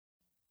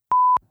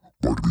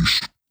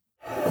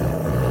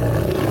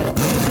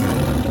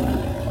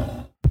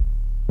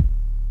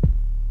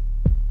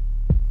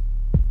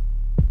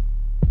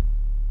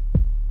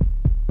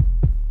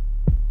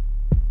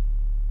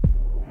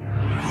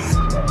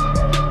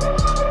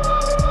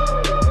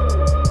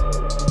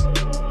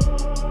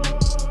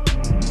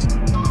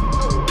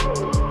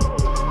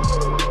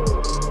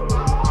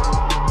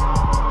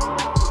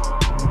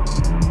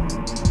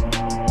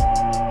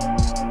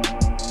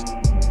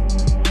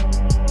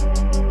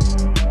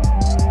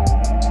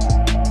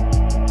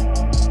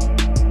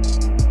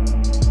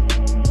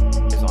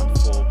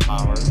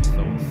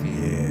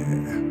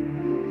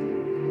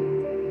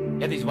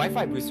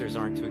Wi-Fi boosters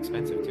aren't too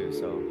expensive too,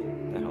 so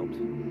that helped.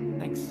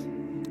 Thanks. Thanks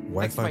to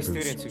Wi-Fi my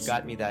students who boosters.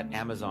 got me that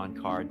Amazon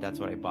card. That's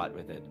what I bought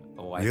with it. A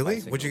Wi-Fi Really?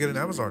 What'd signal you get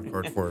an booster.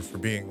 Amazon card for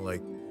being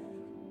like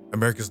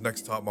America's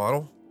Next Top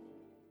Model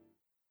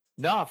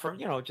No, from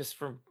just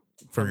from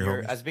from your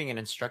your homies? as being an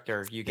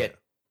instructor, you Yeah, get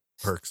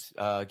perks.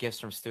 gifts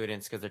from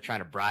students because they're trying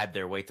to bribe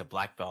their way to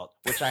black belt,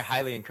 which I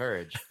highly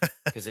encourage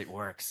because it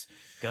works.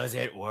 Because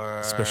it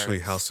Especially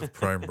works. House of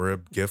Prime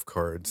Rib gift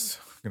cards.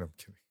 I'm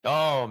kidding.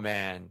 Oh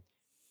man,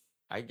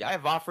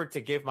 I've offered to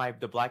give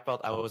the black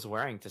belt I was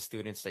wearing to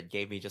students that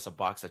gave me just a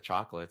box of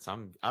chocolates.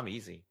 I'm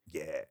easy.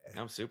 Yeah,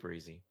 I'm super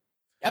easy.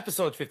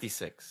 Episode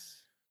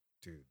 56.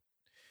 dude.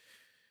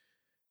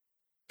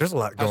 There's a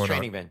lot How's going on.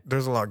 training been?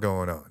 There's a lot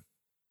going on.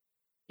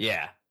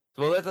 Yeah.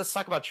 Well, let's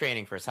talk about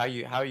training first. How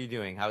are you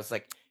doing?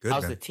 Good,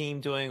 How's man. the team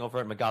doing over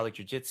at Magali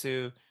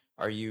Jiu-Jitsu?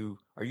 Are you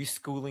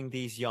schooling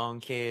these young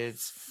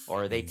kids,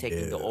 or are they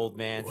taking the old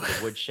man No. to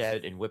the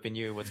woodshed and whipping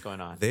you? What's going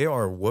on? They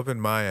are whooping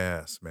my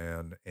ass,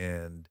 man.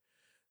 And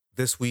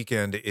this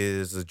weekend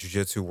is the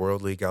Jiu-Jitsu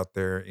World League out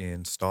there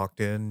in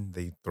Stockton.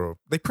 They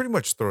pretty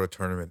much throw a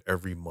tournament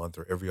every month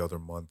or every other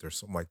month or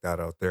something like that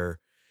out there.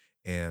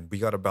 And we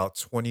got about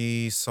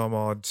 20 some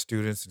odd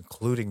students,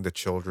 including the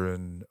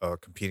children,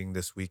 competing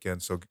this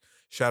weekend. So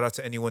shout out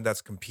to anyone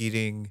that's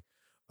competing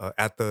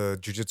at the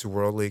Jiu-Jitsu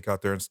World League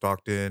out there in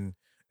Stockton.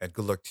 And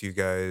good luck to you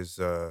guys.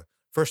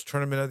 First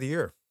tournament of the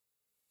year.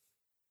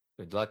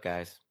 Good luck,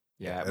 guys.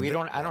 Yeah. Yeah,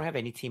 And I don't have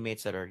any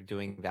teammates that are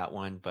doing that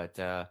one, but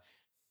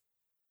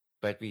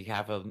we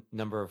have a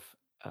number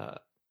of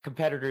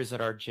competitors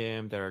at our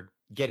gym that are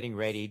getting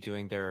ready,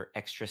 doing their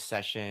extra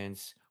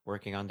sessions,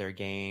 working on their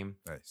game,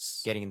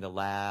 nice. getting in the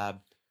lab,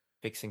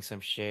 fixing some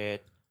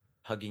shit,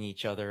 hugging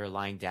each other,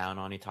 lying down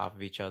on top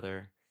of each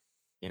other,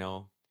 you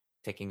know,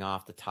 taking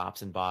off the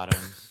tops and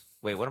bottoms.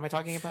 Wait, what am I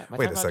talking about? Am I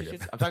Wait talking a about second.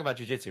 jujitsu? I'm talking about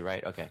jujitsu,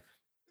 right? Okay.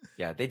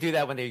 Yeah, they do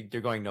that when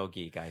they're going no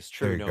gi, guys.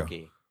 There True you no go.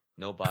 gi.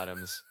 No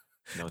bottoms,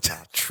 no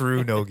tops.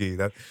 True nogi.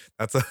 That's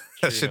that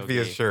True should no be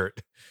a gi. shirt.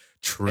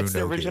 True It's the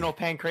nogi. original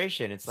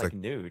pancration. It's It's like like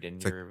nude, and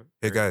it's like, you're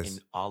hey you're in guys,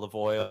 olive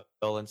oil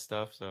and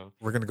stuff. So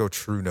we're gonna go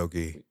true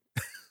nogi.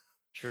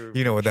 true,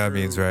 You know what that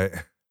means, true, right?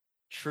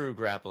 true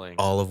grappling.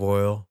 Olive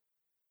oil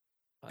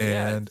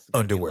Yeah, and it's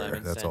gonna be underwear.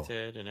 lemon That's all.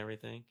 scented and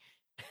everything.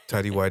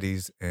 Tidy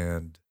whities,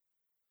 and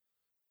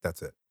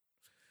that's it.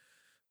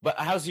 But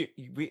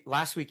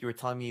last week you were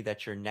telling me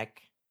that your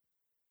neck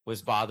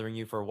was bothering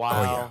you for a Oh yeah.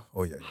 while.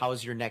 Oh yeah.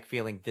 How's your neck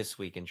feeling this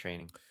week in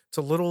training? It's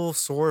a little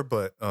sore,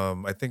 but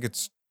I think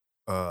it's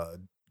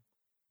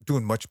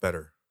doing much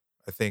better.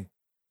 I think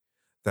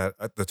that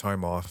at the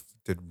time off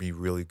did me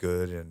really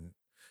good, and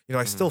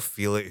I Hmm. still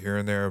feel it here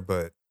and there,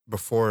 but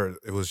before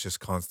it was just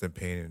constant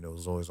pain and it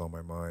was always on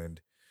my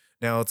mind.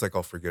 Now it's like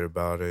I'll forget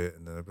about it,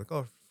 and then I'm like, oh,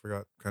 I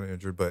forgot, kind of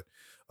injured. But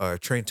I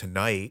trained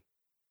tonight,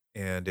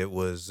 and it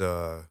was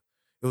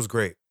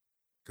great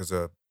because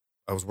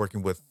I was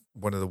working with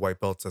one of the white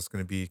belts that's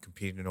going to be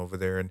competing over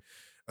there, and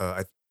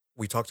I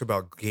we talked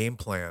about game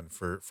plan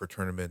for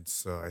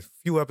tournaments a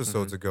few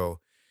episodes Hmm.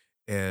 ago,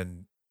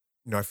 and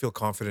I feel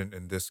confident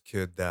in this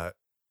kid that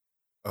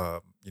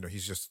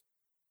he's just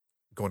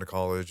going to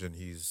college and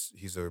he's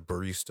a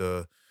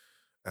barista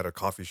at a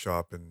coffee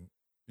shop, and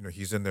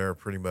he's in there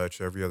pretty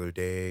much every other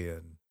day,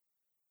 and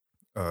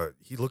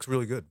he looks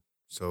really good.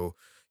 So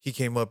he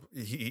came up,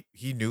 he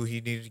knew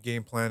he needed a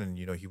game plan, and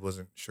he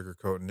wasn't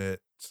sugarcoating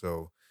it.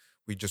 So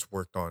we just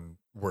worked on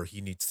where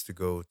he needs to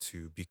go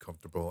to be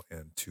comfortable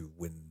and to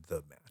win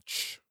the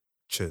match.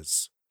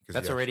 Chiz. Because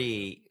That's he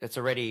actually did.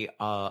 already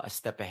a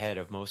step ahead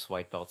of most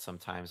white belts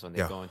sometimes when they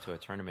Yeah. go into a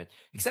tournament.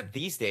 Mhm. Except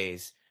these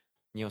days,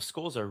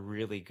 schools are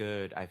really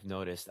good, I've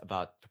noticed,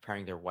 about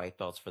preparing their white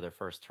belts for their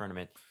first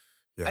tournament.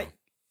 Yeah. I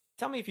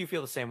Tell me if you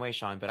feel the same way,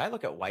 Sean, but I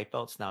look at white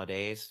belts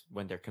nowadays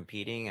when they're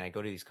competing and I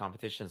go to these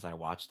competitions and I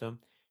watch them.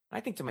 And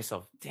I think to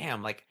myself,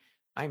 damn, like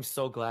I'm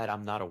so glad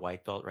I'm not a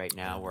white belt right I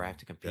now where I know. have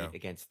to Yeah. compete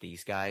against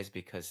these guys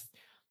because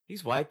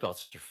these white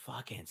belts are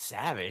fucking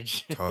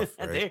savage. Tough,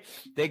 right?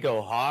 They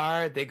go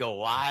hard, they go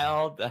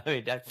wild. I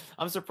mean,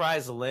 I'm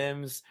surprised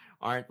limbs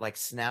aren't like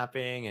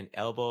snapping and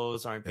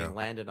elbows aren't Yeah. being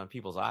landed on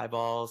people's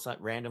eyeballs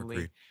randomly.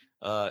 Agreed.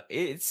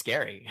 It's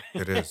scary.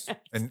 It is. It's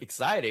And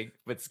exciting,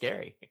 but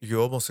scary. you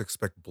almost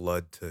expect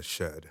blood to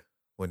shed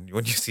when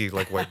you see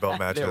like white belt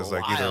They're matches,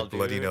 like either a wild,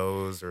 bloody dude.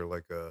 nose or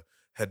like a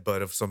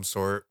headbutt of some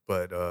sort.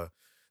 But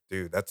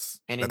dude, And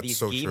in that's these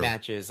so gi true.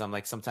 matches, I'm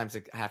like sometimes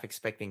like, half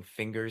expecting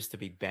fingers to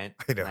be bent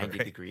I know, 90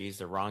 right? degrees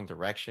the wrong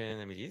direction.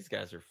 I mean, these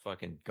guys are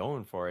fucking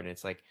going for it. And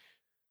it's like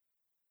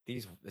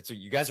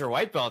you guys are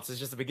white belts. It's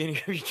just the beginning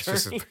of your It's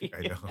just journey.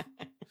 I know. But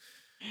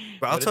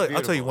But it's I'll tell you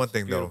beautiful. one It's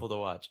thing though. beautiful to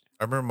watch.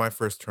 I remember my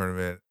first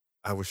tournament,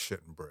 I was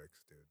shitting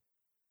bricks,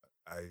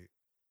 dude.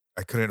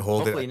 I couldn't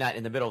hold Hopefully it. not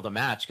in the middle of the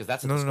match because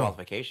that's a No.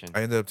 disqualification.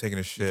 I ended up taking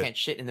a You shit. can't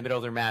shit in the middle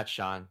of their match,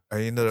 Sean.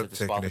 I ended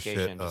It's a up taking a shit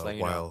disqualification. Just letting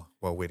you know.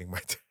 while waiting my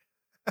turn.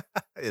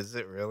 Is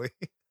it really?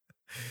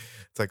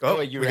 It's like, Oh,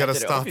 oh, you we gotta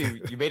did it. Oh, stop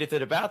you made it to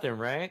the bathroom,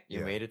 right? You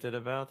Yeah, made it to the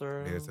made it to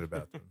bathroom. the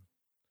bathroom.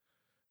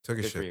 Took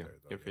a Good for shit you. there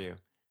though. Good for Yeah. you.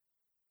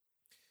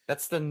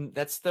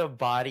 that's the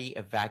body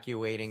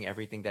evacuating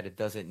everything that it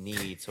doesn't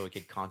need so it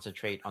could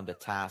concentrate on the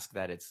task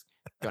that it's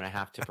going to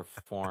have to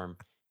perform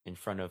in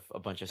front of a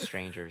bunch of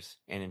strangers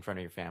and in front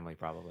of your family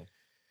probably.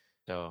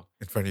 So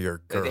in front of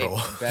your they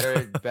girl.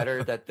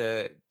 better that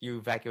the you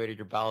evacuated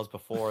your bowels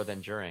before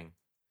than during.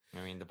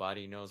 I mean, the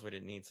body knows what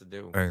it needs to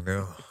do. I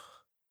know.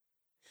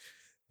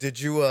 Did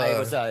you I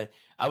was I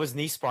was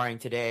knee sparring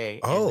today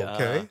Oh,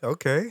 okay.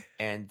 Okay.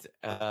 and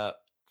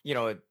you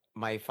know,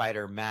 my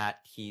fighter Matt,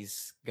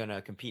 he's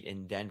gonna compete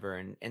in Denver,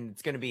 and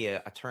it's gonna be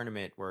a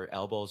tournament where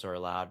elbows are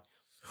allowed.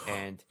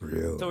 And so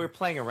Really? we're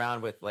playing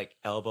around with like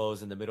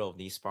elbows in the middle of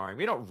knee sparring.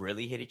 We don't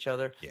really hit each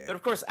other, Yeah. but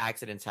of course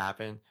accidents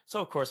happen.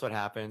 So of course what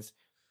happens?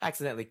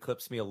 Accidentally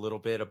clips me a little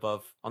bit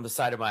above on the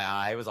side of my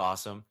eye. It was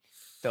awesome.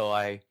 So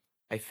I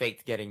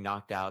faked getting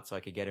knocked out so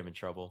I could get him in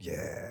trouble. Uh,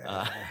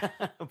 Yeah.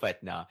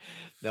 but no,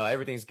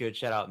 everything's good.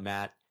 Shout out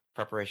Matt.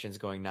 Preparation's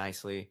going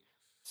nicely,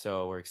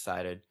 so we're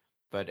excited.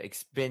 But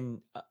it's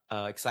been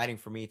exciting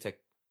for me to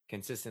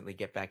consistently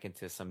get back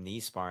into some knee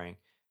sparring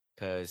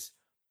because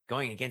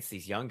going against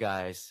these young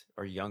guys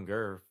or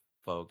younger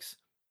folks,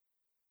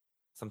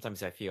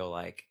 sometimes I feel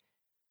like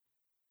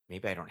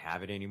maybe I don't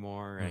have it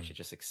anymore and I Mm, should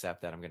just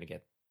accept that I'm going to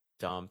get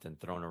dumped and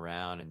thrown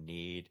around and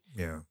need.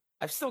 yeah.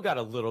 I've still got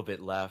a little bit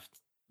left.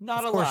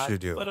 Not Of a course you lot,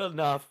 do. but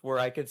enough where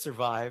I could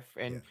survive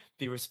Yeah. and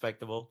be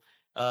respectable.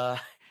 Uh,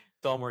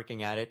 so I'm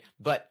working at it.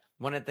 But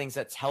one of the things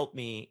that's helped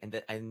me, and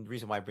the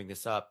reason why I bring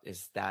this up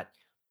is that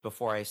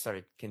before I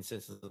started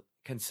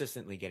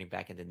consistently getting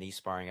back into knee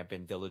sparring, I've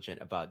been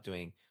diligent about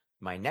doing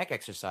my neck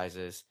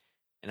exercises.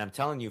 And I'm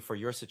telling you, for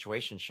your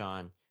situation,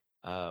 Sean,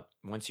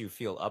 once you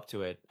feel up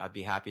to it, I'd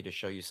be happy to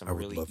show you I some would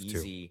really love to.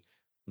 easy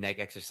neck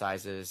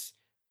exercises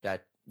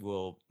that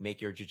will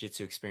make your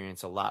jujitsu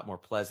experience a lot more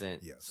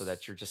pleasant so Yes.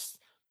 that you're just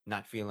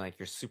not feeling like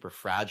you're super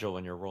fragile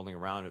when you're rolling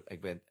around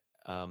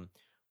um,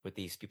 with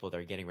these people that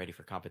are getting ready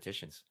for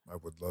competitions. I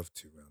would love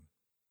to, man.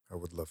 I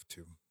would love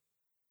to.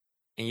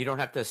 And you don't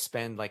have to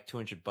spend like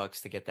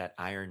 $200 to get that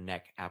iron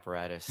neck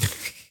apparatus.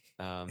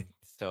 Um,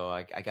 so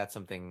I got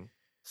something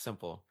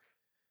simple.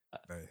 Uh,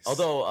 Nice.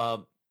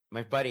 Although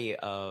my buddy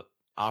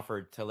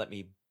offered to let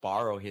me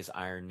borrow his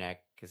iron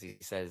neck because he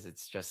says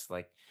it's just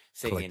like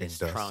sitting in Collecting his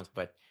trunk, dust.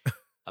 but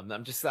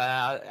I'm just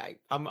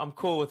I'm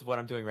cool with what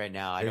I'm doing right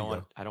now. There you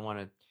go. I don't want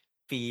to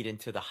feed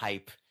into the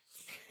hype.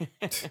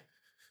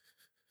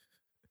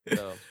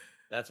 So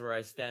that's where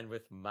I stand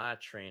with my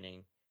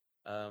training.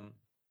 Um,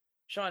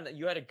 Sean,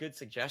 you had a good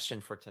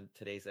suggestion for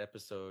today's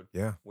episode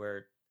Yeah.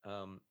 where We're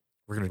gonna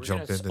we're gonna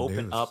jump into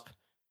open news. up.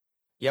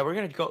 Yeah, we're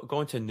gonna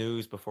go into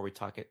news before we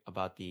talk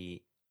about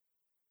the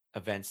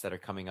events that are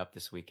coming up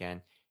this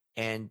weekend.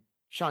 And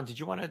Sean, did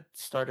you want to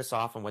start us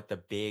off on what the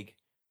big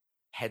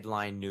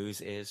headline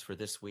news is for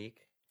this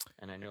week?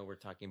 And I know we're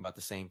talking about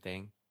the same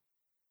thing.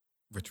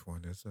 Which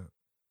one is it?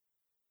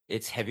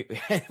 It's heavy,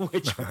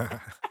 which,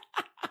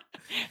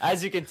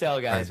 as you can tell,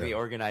 I guys, we know.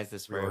 organized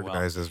this We very well.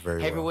 organize this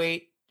very well.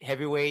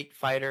 Heavyweight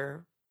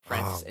fighter Oh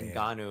Francis man.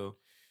 Ngannou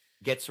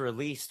gets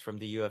released from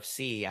the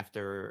UFC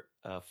after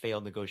a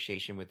failed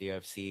negotiation with the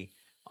UFC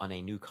on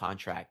a new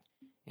contract.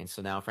 And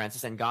so now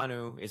Francis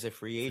Ngannou is a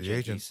free Free agent.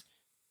 agent. He's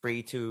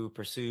free to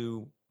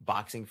pursue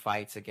boxing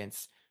fights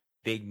against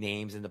big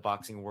names in the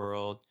boxing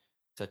world,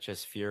 such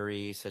as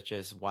Fury, such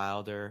as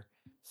Wilder,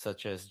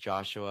 such as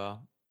Joshua,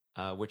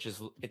 which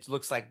is it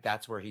looks like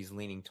that's where he's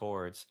leaning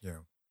towards. Yeah.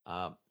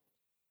 Um,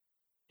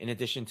 in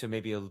addition to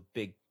maybe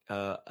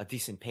a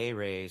decent pay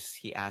raise,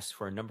 he asked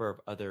for a number of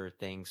other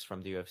things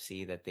from the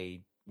UFC that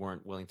they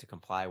weren't willing to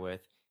comply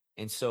with.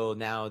 And so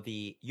now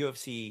the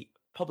UFC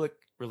public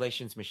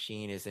relations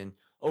machine is in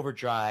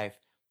overdrive,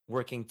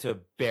 working to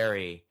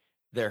bury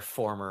their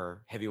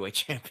former heavyweight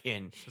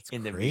champion That's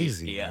in the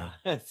crazy, media,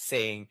 man.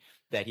 saying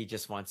that he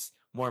just wants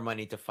more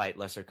money to fight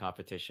lesser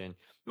competition,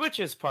 which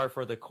is par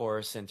for the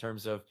course in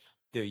terms of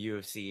the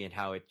UFC and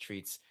how it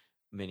treats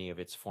many of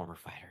its former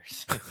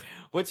fighters.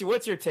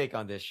 What's your take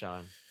on this,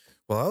 Sean?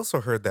 Well, I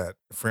also heard that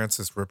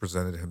Francis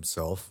represented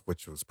himself,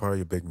 which was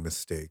probably a big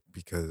mistake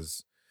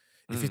because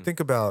if you Mm. think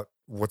about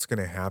what's going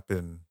to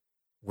happen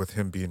with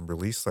him being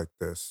released like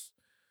this,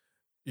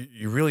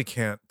 you really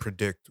can't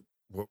predict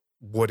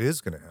what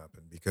is going to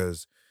happen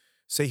because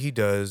say he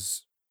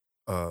does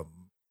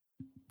um,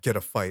 get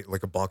a fight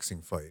like a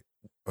boxing fight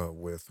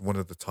with one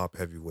of the top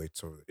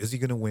heavyweights over there. Is he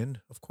going to win?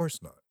 Of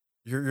course not.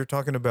 You're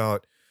talking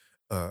about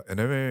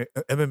an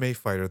MMA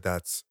fighter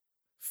that's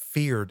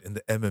feared in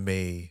the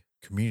MMA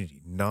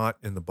community, not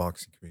in the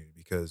boxing community,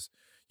 because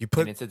you And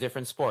put. it's a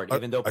different sport,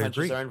 even though I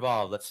punches agree. are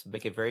involved. Let's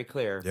make it very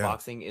clear. Yeah,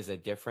 Boxing is a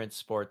different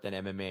sport than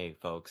MMA,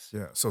 folks.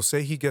 yeah. So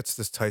say he gets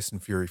this Tyson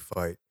Fury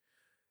fight,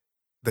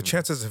 the Mm.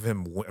 chances of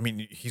him, I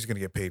mean, he's going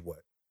to get paid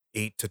what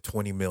 8 to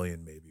 20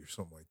 million, maybe, or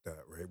something like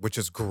that, right? Which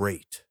is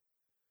great,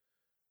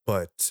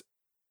 but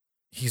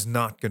he's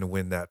not going to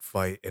win that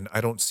fight, and I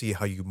don't see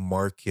how you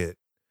market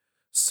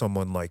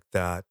someone like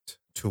that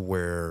to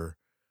where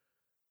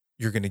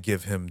you're going to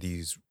give him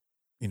these,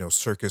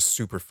 circus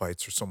super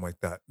fights or something like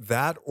that.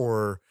 That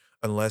or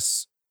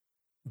unless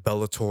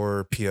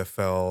Bellator,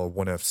 PFL,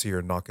 ONE FC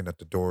are knocking at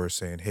the door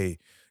saying, "Hey,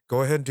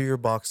 go ahead and do your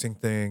boxing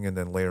thing, and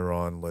then later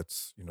on,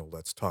 let's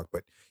talk.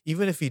 But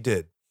even if he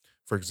did,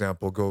 for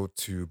example, go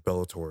to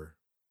Bellator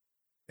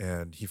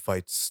and he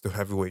fights the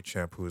heavyweight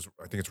champ who is,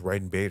 I think it's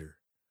Ryden Bader.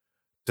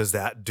 Does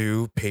that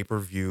do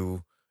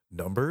pay-per-view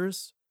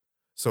numbers?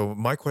 So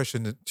my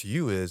question to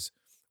you is,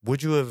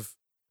 would you have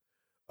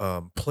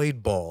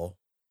played ball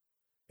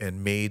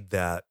and made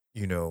that,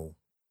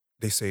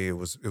 they say it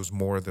was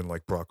more than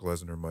like Brock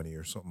Lesnar money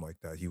or something like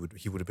that. He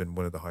would have been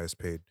one of the highest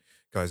paid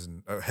guys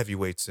in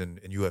heavyweights in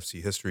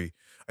UFC history.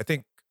 I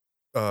think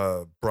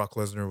Brock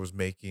Lesnar was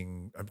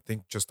making, I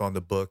think just on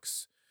the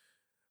books,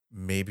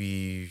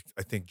 maybe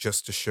I think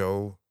just to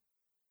show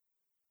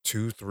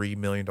 $2-3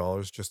 million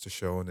just to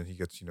show, and then he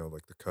gets,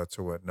 like the cuts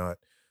or whatnot.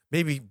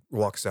 Maybe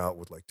walks out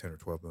with like 10 or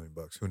 12 million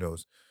bucks. Who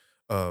knows?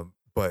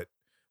 But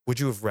would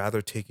you have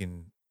rather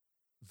taken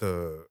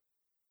the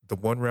the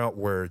one route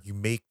where you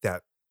make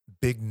that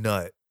big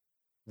nut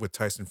with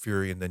Tyson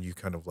Fury and then you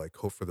kind of like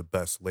hope for the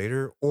best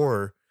later?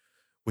 Or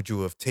would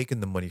you have taken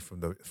the money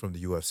from the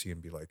UFC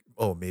and be like,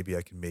 oh, maybe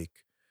I can make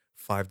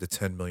 $5 to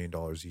 $10 million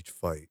each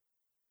fight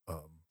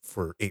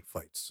for 8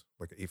 fights,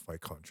 like an 8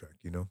 fight contract?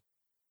 Well,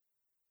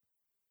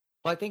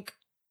 I think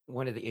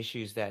one of the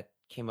issues that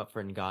came up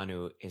for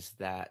Ngannou is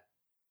that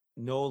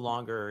no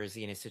longer is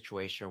he in a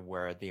situation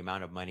where the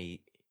amount of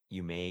money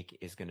you make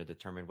is going to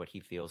determine what he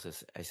feels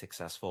is a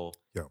successful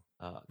Yeah,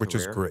 which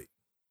is career. great.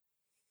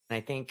 And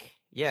I think,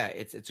 yeah,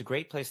 it's a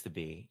great place to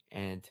be.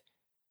 And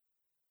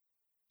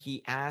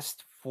he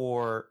asked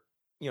for,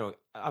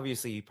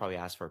 obviously he probably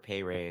asked for a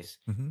pay raise.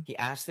 Hmm. He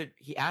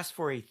asked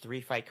for a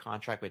 3 fight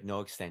contract with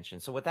no extension.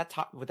 So what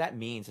that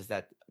means is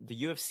that the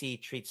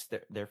UFC treats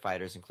their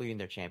fighters, including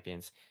their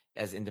champions,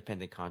 as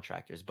independent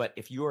contractors. But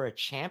if you are a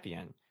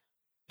champion,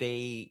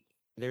 they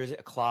there's a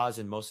clause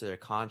in most of their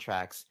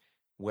contracts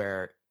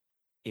where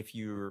if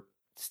you're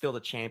still the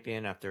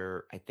champion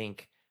after, I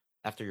think,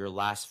 after your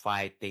last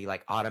fight, they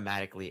like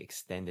automatically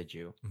extended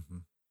you. Hmm.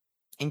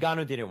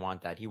 Ngannou didn't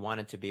want that. He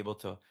wanted to be able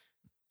to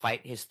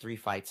fight his 3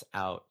 fights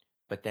out,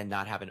 but then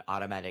not have an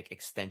automatic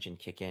extension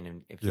kick in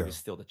and if he Yeah, was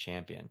still the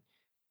champion.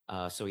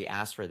 So he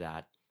asked for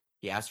that.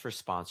 He asked for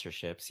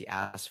sponsorships. He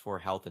asked for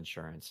health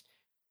insurance,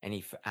 and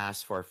he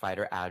asked for a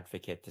fighter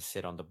advocate to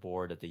sit on the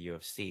board of the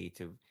UFC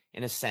to,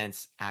 in a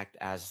sense, act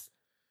as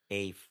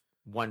a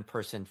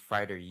one-person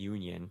fighter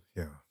union,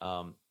 yeah,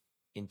 um,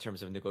 in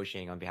terms of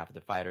negotiating on behalf of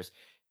the fighters.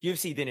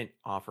 UFC didn't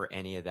offer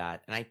any of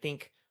that, and I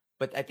think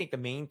the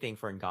main thing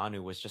for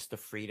Ngannou was just the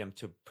freedom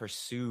to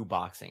pursue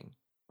boxing,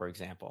 for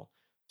example.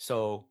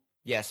 So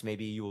yes,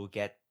 maybe you will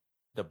get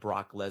the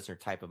Brock Lesnar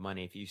type of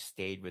money if you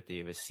stayed with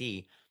the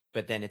UFC,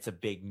 but then it's a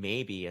big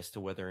maybe as to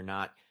whether or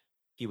not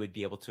he would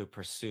be able to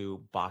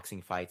pursue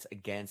boxing fights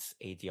against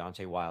a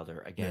Deontay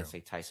Wilder, yeah, against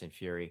a Tyson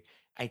Fury.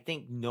 I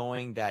think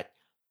knowing that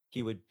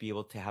he would be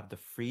able to have the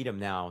freedom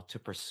now to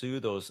pursue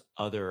those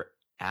other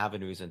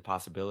avenues and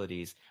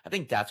possibilities, I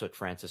think that's what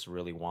Francis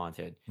really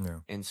wanted. yeah.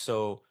 And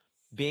so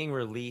being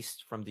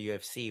released from the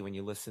UFC, when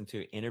you listen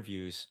to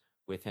interviews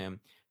with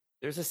him,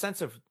 there's a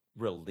sense of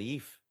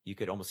relief you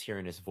could almost hear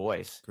in his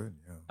voice, Good.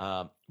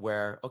 Yeah,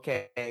 where,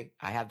 okay,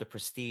 I have the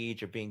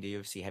prestige of being the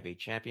UFC heavyweight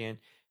champion.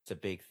 It's a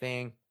big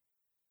thing.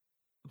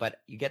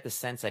 But you get the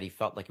sense that he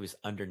felt like he was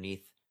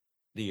underneath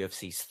the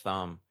UFC's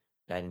thumb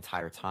that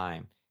entire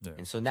time. yeah,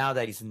 And so now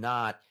that he's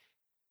not,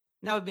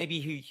 now maybe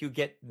he'll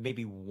get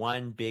maybe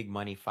one big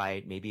money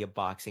fight, maybe a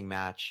boxing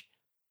match.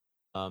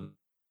 Um,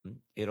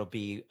 it'll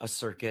be a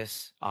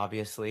circus,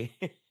 obviously,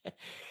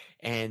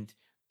 and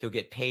he'll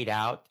get paid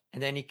out,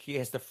 and then he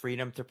has the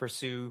freedom to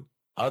pursue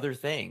other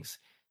things.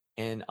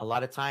 And a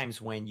lot of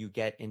times, when you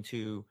get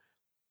into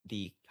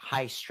the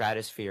high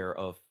stratosphere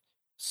of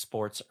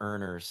sports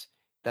earners,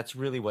 that's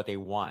really what they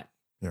want.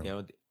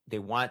 yeah, They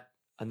want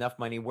enough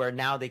money where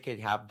now they could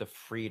have the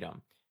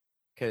freedom.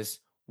 Because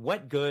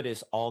what good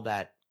is all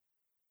that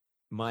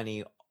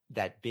money,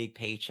 that big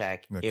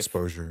paycheck, and if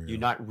exposure. you're Yeah,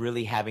 not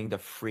really having the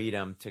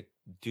freedom to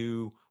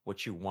do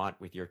what you want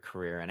with your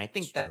career? And I it's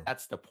think that true.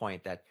 that's the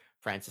point that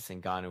Francis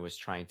Ngannou was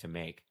trying to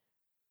make.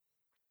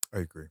 I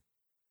agree.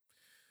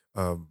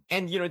 Um,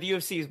 And the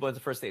UFC was the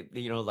first thing,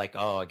 like,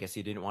 oh, I guess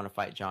he didn't want to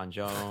fight John I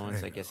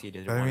Jones. I guess know, he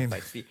didn't but I want to mean,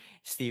 fight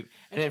Steve.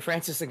 And then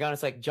Francis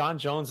Ngannou's like, John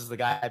Jones is the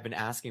guy I've been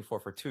asking for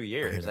 2 I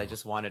years. I know.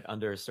 just wanted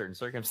under certain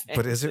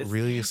But is it circumstances.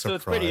 really a So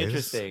it's pretty surprise?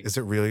 interesting. Is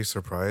it really a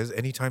surprise?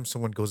 Anytime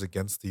someone goes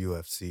against the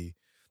UFC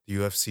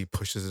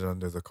pushes it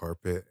under the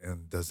carpet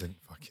and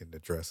doesn't fucking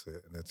address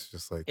it, and it's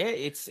just like,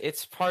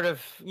 It's part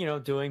of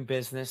doing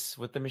business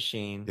with the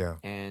machine, yeah,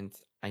 and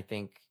I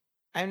think,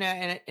 and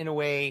in a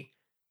way,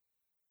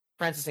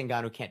 Francis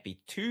Ngannou can't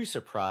be too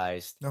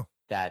surprised no,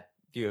 that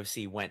the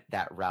UFC went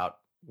that route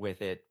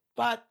with it.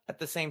 But at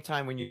the same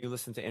time, when you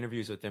listen to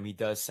interviews with him, he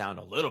does sound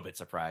a little bit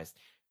surprised.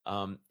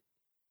 Um,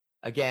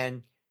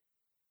 Again,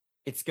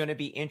 it's going to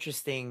be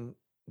interesting.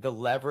 The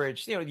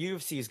leverage,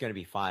 UFC is going to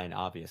be fine,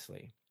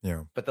 obviously,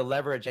 yeah, but the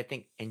leverage I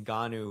think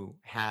Ngannou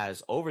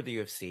has over the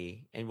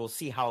UFC, and we'll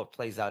see how it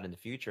plays out in the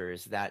future,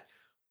 is that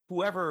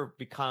whoever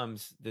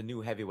becomes the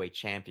new heavyweight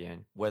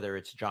champion, whether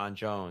it's John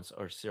Jones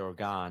or Cyril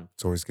Gane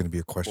It's always going to be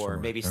a question or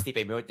mark, maybe huh?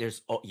 Stipe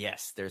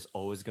Miocic, there's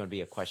always going to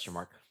be a question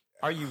mark.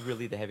 Are you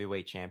really the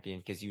heavyweight champion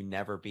because you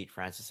never beat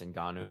Francis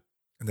Ngannou?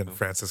 And then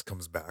Francis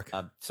comes back.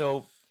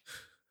 So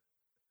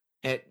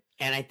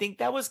and I think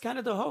that was kind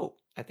of the hope.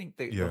 I think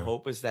the Yeah.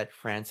 hope was that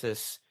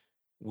Francis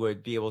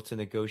would be able to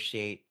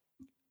negotiate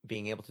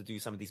being able to do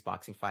some of these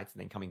boxing fights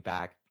and then coming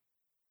back.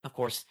 Of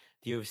course,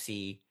 the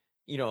UFC,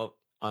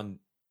 on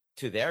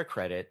to their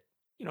credit,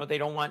 they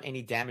don't want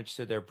any damage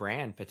to their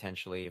brand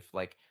potentially if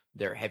like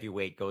their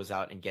heavyweight goes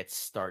out and gets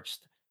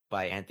starched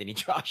by Anthony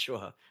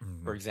Joshua, for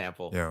Mhm.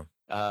 example. Yeah.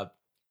 Uh,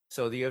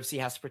 so the UFC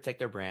has to protect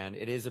their brand.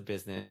 It is a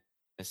business.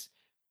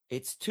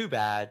 It's too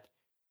bad,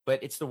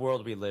 but it's the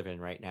world we live in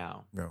right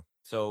now. Yeah.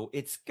 So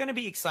it's going to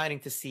be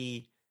exciting to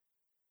see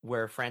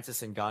where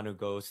Francis Ngannou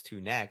goes to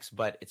next,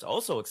 but it's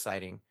also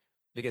exciting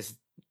because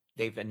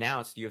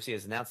UFC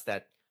has announced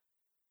that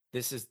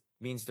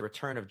means the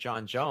return of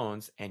John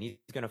Jones, and he's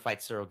going to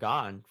fight Cyril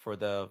Gane for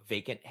the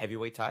vacant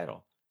heavyweight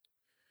title.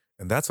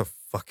 And that's a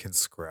fucking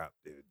scrap,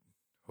 dude.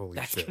 Holy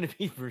That's shit. going to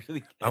be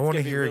really. I That's want going to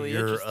to be hear really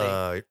your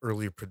interesting.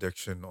 early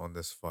prediction on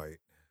this fight.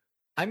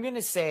 I'm going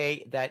to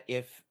say that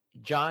if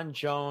John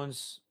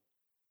Jones,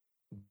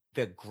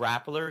 the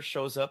grappler,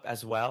 shows up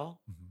as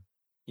well,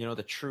 Mhm.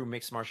 the true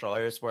mixed martial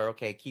artist, where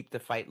okay, keep the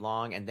fight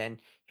long, and then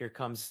here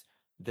comes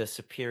the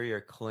superior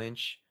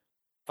clinch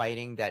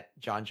fighting that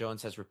John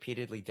Jones has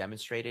repeatedly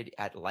demonstrated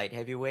at light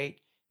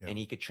heavyweight, Yeah. and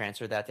he could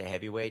transfer that to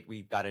heavyweight.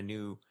 We've got a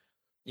new,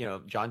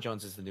 John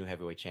Jones is the new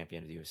heavyweight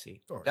champion of the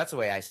UFC. Oh, That's the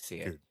way I see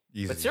it. dude,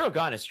 But easy. Cyril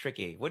Gane is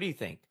tricky. What do you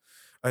think?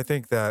 I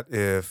think that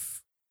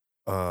if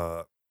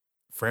uh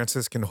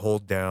Francis can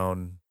hold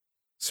down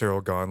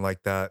Cyril Gane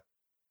like that,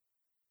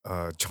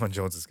 John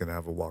Jones is gonna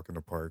have a walk in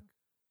the park.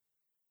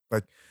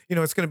 Like,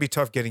 it's gonna be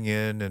tough getting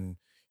in and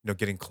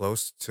getting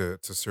close to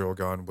Cyril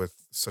Gane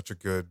with such a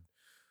good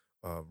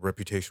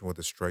reputation with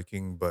his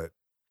striking, but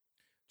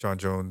John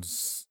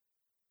Jones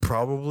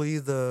probably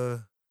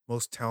the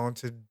most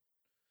talented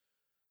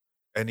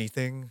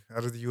anything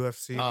out of the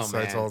UFC Oh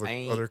besides man, all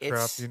the other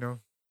crap.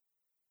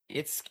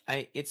 it's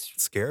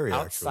It's scary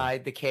actually.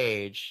 outside the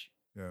cage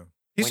Yeah.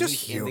 He's when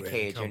just he's in the human.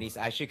 cage and Come he's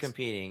on. actually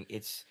competing.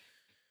 It's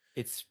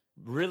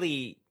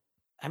really,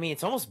 I mean,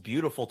 it's almost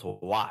beautiful to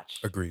watch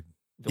Agreed.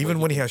 the way Even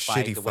he when he can has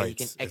fight, shitty the way he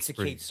can fights, it's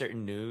execute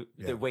pretty.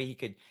 the Yeah. way he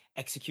could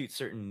execute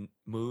certain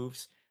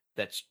moves.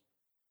 That's,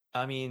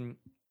 I mean,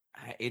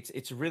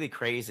 it's really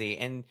crazy.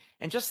 And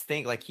just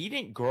think, like he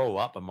didn't grow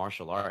up a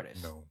martial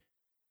artist. No.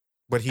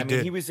 But he I mean,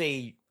 did. he was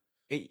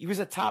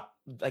a top,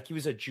 like he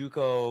was a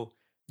JUCO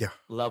Yeah. Yeah,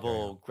 yeah.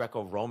 level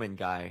Greco-Roman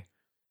guy,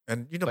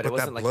 And but it but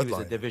wasn't that like he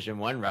was a bloodline. Division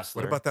 1 What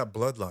wrestler. about that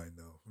bloodline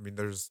though? I mean,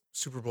 there's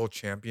Super Bowl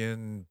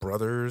champion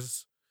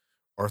brothers,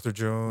 Arthur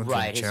Jones and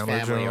Right, his Chandler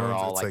family are Jones.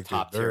 all It's like like, dude,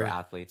 top tier they're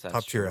athletes. That's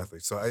top tier true.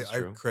 athletes. So This is I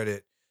true.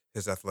 credit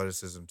his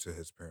athleticism to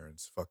his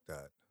parents. Fuck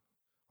that.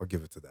 I'll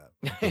give it to that.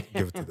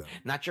 Give it to them.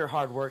 Not your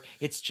hard work,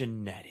 it's It's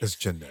genetics.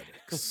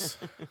 genetics.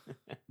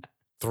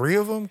 3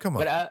 of them? Come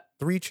But on.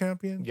 3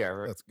 champions? yeah,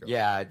 Let's go.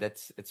 yeah,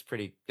 that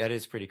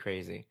is pretty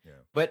crazy. Yeah.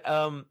 But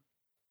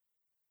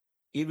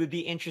it would be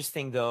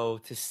interesting though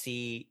to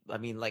see. I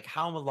mean, like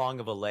how long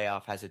of a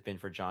layoff has it been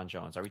for John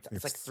Jones? It's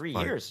like It's 3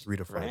 years, 3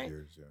 to 5 right?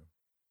 years, yeah.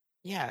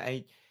 Yeah.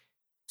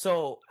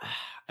 So,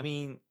 I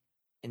mean,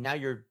 and now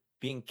you're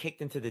being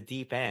kicked into the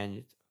deep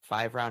end,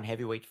 5-round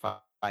heavyweight fight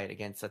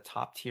against a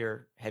top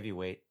tier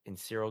heavyweight in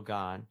Cyril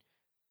Gane.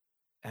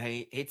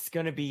 It's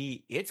gonna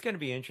be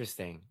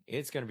interesting.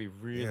 It's gonna be Yeah.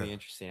 really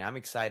interesting. I'm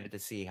excited to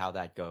see how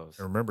that And goes.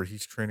 remember,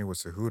 he's training with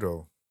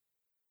Cejudo,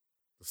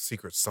 the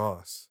secret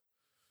sauce.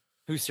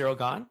 Who's Cyril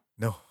Gane?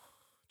 No,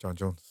 John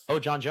Jones. Oh,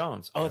 John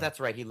Jones. Oh, Yeah. that's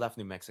right. He left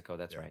New Mexico.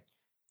 That's Yeah. right.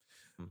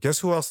 Hmm. Guess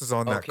who else is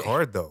on that Okay.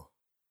 card though?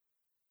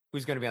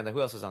 Who's gonna be on the? Who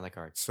else is on the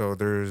card? So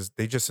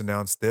they just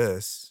announced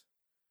this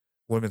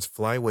women's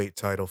flyweight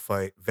title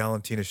fight,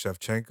 Valentina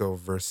Shevchenko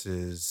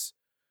versus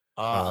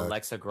uh Alexa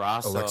Alexa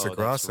Grasso. That's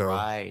Grasso.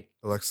 right.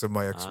 Alexa,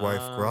 my ex-wife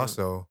Ah.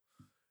 Grasso.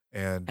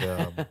 And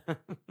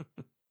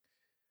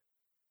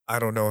I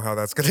don't know how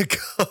that's gonna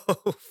go.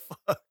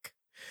 Fuck.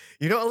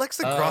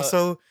 Alexa uh,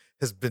 Grasso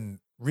has been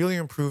really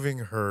improving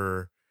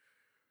her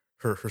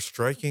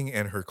striking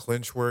and her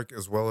clinch work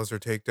as well as her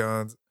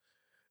takedowns.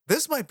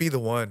 This might be the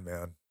one,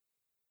 man.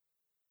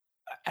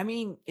 I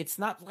mean, it's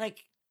not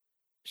like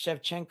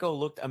Shevchenko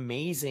looked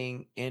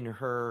amazing in Yeah,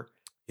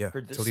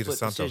 her Talita split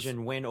Santos.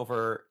 decision win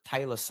over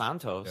Tyler Yeah,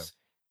 Santos,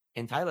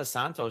 and Tyler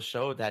Santos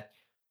showed that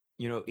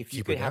if you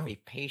keep her could have down. a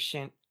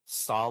patient,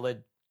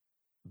 solid,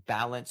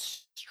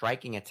 balanced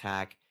striking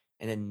attack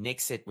and then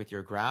nix it with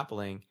your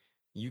grappling,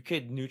 you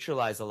could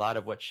neutralize a lot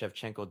of what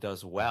Shevchenko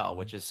does well, Mhm.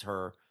 which is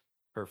her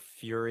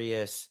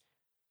furious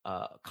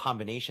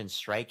combination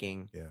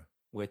striking Yeah,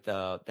 with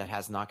that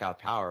has knockout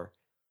power.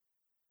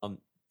 Um,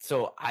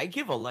 so I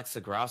give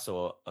Alexa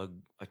Grasso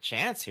a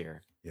chance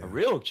here, a yeah.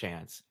 real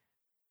chance.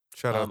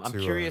 Shout out I'm to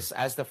curious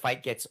as the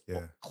fight gets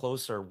yeah.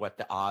 closer, what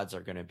the odds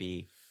are going to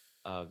be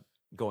uh,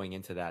 going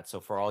into that. So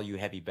for all you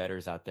heavy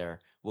bettors out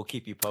there, we'll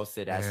keep you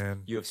posted as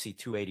Man, UFC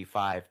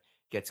 285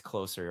 gets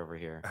closer over I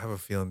here. have a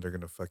feeling they're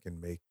gonna fucking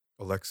make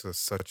Alexa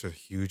such a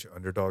huge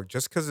underdog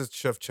just because it's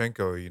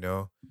Shevchenko, you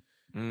know?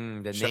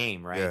 The Sh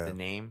name, right? The yeah.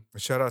 name.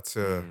 Shout out to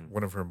Mm.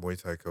 one of her Muay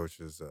Thai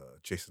coaches,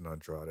 Jason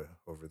Andrade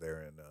over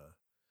there in,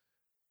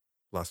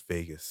 Las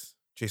Vegas.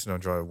 Jason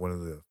Andrade, one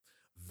of the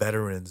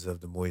veterans of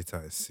the Muay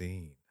Thai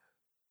scene.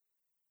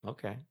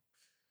 Okay.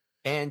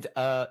 And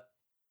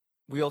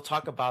we'll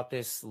talk about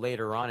this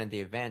later on in the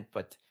event,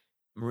 but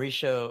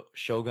Mauricio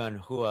Shogun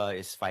Hua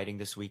is fighting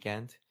this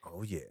weekend,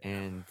 Oh, yeah.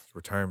 and It's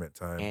retirement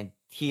time.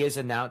 he has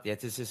announced that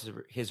this is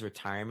his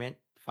retirement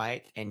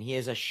fight, and he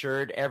has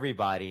assured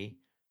everybody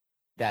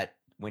that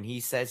when he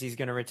says he's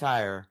going to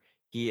retire,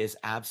 he is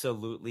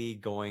absolutely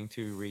going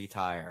to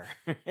retire.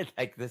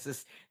 Like this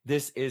is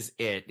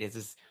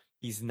it.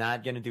 He's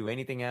not going to do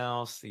anything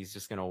else. He's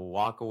just going to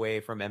walk away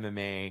from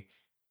MMA,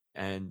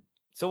 and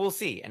so we'll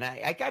see. And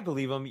I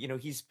believe him. You know,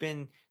 he's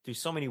been through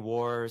so many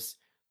wars.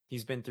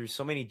 He's been through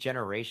so many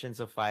generations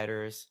of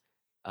fighters.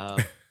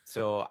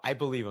 So I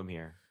believe him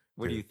here.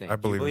 What do you Dude, I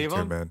think? Do you believe him believe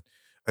too, him? man.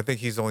 I think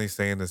he's only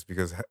saying this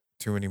because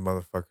too many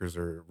motherfuckers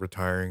are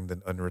retiring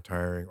than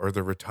unretiring, or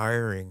they're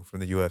retiring from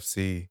the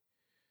UFC.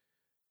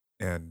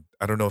 And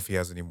I don't know if he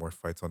has any more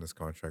fights on his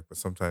contract, but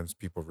sometimes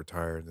people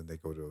retire and then they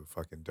go to a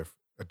fucking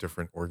a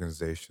different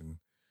organization.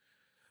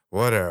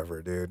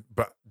 Whatever, dude.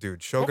 But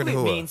dude, Shogun Hopefully, it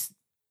Hua, means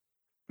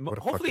what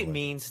a hopefully fucking it legend.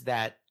 means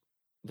that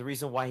the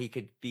reason why he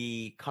could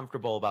be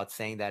comfortable about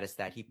saying that is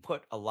that he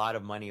put a lot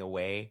of money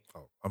away,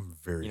 Oh, I'm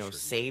very sure he did.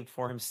 saved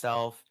for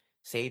himself,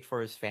 saved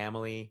for his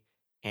family,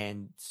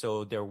 and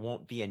so there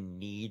won't be a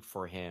need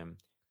for him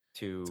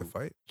To to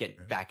fight, get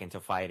man. back into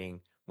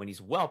fighting when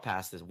he's well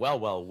past his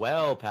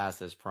well past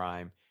his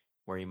prime,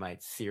 where he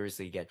might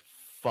seriously get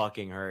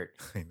fucking hurt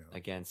I know.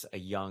 against a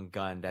young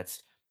gun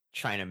that's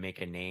trying to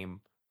make a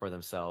name for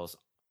themselves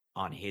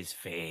on his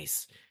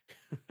face.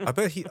 I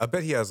bet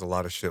he has a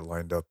lot of shit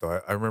lined up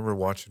though. I remember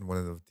watching one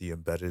of the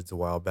embeddeds a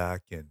while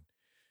back, and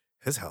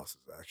his house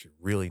is actually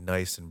really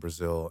nice in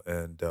Brazil.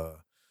 And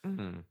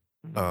Mhm,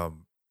 mhm.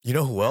 um, you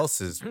know who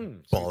else is Excuse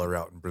me. baller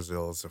out in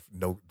Brazil is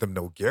the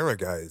Noguera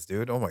guys,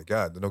 dude. Oh my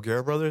god, the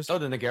Noguera brothers, Oh,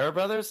 the Nagara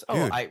brothers?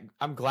 Oh, dude.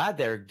 I'm glad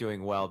they're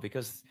doing well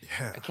because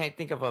Yeah, I can't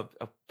think of a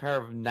pair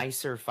of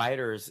nicer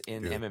fighters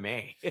in dude.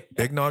 MMA.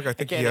 Big Nog, I I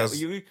think he can't has.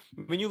 you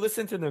when you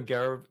listen to the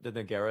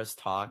Nagaras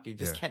talk, you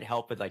just Yeah, can't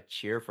help but like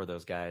cheer for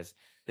those guys.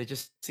 They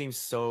just seem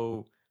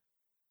so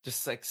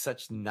just like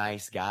such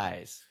nice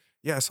guys.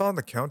 yeah. I saw in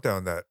the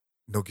countdown that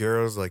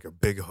Noguera's like a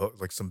big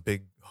like some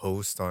big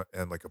host on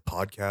and like a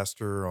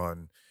podcaster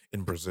on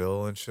in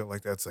Brazil and shit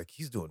like that. It's like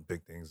he's doing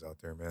big things out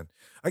there, man.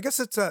 I guess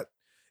it's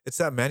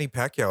that Manny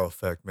Pacquiao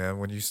effect, man.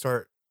 When you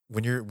start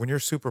when you're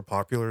super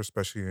popular,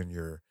 especially in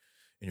your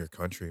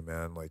country,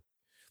 man, like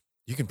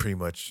you can pretty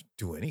much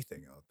do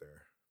anything out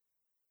there.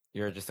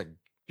 You're just a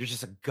you're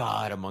just a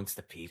god amongst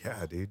the Yeah,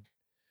 people. dude.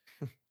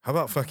 How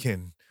about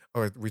fucking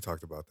oh, we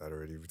talked about that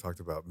already. We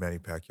talked about Manny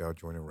Pacquiao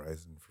joining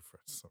Ryzen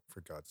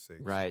for God's sakes.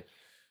 Right.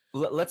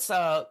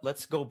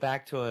 Let's go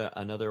back to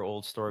another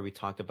old story we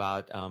talked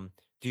about.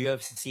 The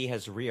UFC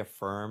has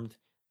reaffirmed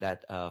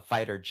that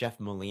fighter Jeff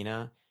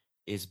Molina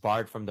is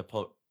barred from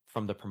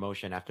from the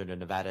promotion after the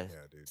Nevada Yeah,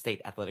 dude.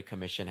 State Athletic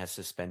Commission has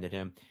suspended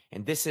him,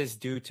 and this is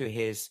due to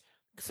his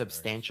Correct.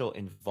 substantial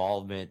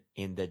involvement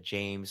in the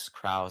James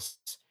Krause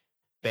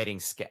betting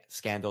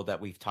scandal that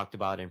we've talked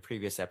about in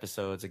previous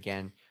episodes.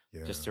 Again,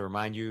 just Yeah. to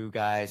remind you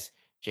guys,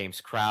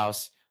 James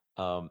Krause.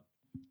 Um,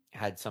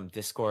 had some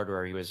Discord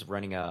where he was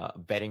running a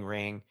betting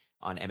ring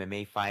on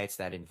MMA fights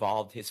that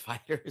involved his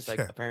fighters, like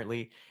Yeah.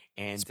 apparently,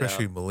 and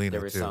Especially there Molina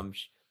was too.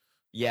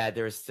 yeah,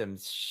 there was some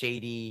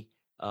shady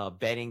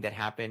betting that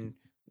happened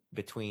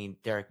between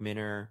Derek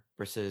Minner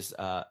versus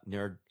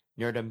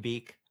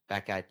Nerdumbeek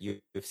back at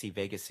UFC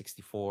Vegas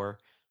 64,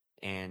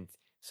 and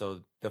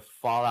so the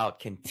fallout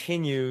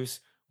continues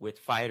with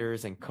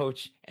fighters and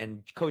coach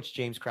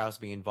James Krause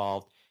being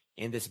involved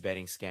in this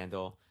betting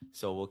scandal.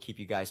 So we'll keep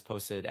you guys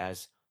posted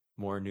as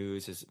more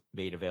news is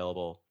made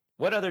available.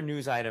 What other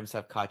news items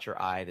have caught your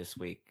eye this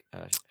week,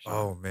 Oh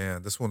Sean?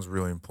 man, this one's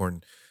really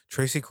important.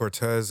 Tracy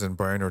Cortez and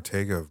Brian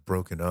Ortega have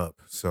broken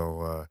up.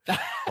 So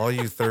all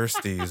you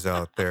thirsties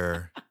out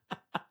there,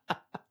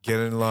 get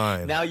in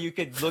line. Now you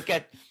could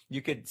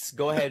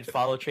go ahead and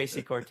follow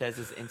Tracy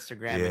Cortez's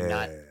Instagram and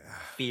not Yeah.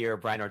 fear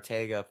Brian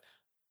Ortega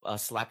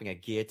slapping a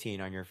guillotine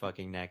on your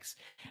fucking necks.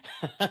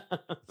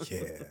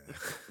 Yeah.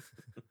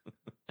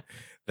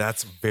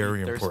 That's You very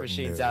thirst important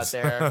machines out news.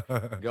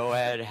 there, go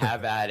ahead,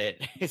 have at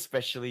it.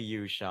 Especially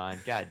you, Sean.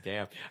 God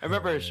damn. I Oh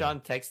remember man.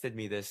 Sean texted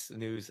me this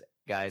news,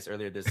 guys,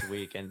 earlier this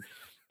week, and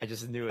I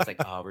just knew it's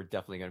like, oh, we're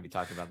definitely going to be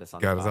talking about this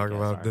on the Gotta talk podcast,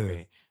 about aren't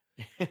this.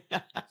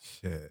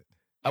 we? Shit.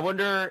 I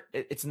wonder,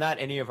 it's not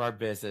any of our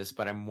business,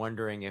 but I'm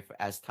wondering if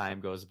as time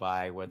goes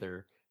by,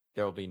 whether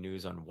there will be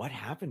news on what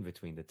happened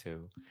between the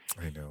two.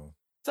 I know.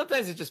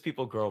 Sometimes it's just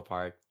people grow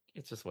apart.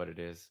 It's just what it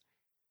is.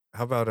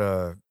 How about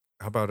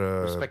how about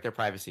Respect their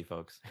privacy,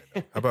 folks. I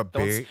know. How about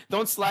Bay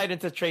Don't slide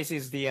into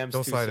Tracy's DMs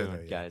don't too slide in there,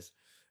 soon, yeah. guys.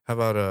 How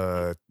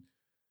about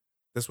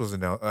this was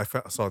announced.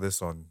 Saw this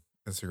on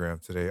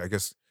Instagram today. I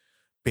guess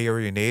Bay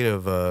Area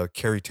native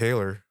Kerry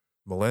Taylor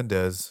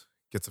Melendez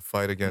gets a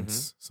fight Hmm.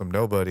 against some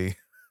nobody.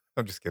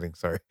 I'm just kidding.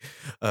 Sorry,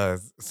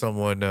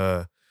 someone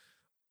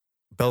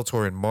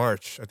Bellator in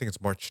March. I think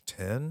it's March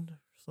 10,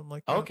 something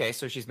like that. Okay,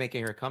 so she's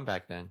making her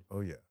comeback then.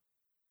 Oh yeah.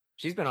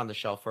 She's been on the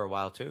shelf for a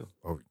while too.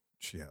 Oh,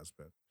 she has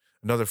been.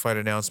 Another fight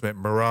announcement: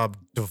 Merab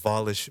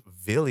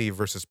Dvalishvili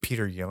versus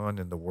Peter Yan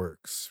in the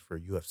works for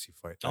UFC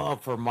Fight Night Oh,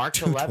 for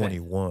March 11th.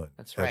 221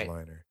 That's right.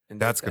 headliner. And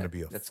That's going to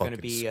be a that's going to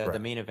fucking be the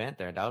scrap. main event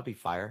there. That'll be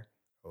fire.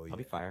 Oh That'll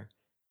be yeah, fire.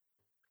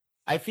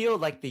 I feel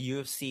like the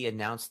UFC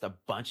announced a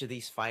bunch of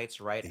these fights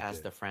right they as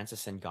did. the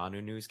Francis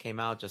Ngannou news came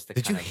out, just to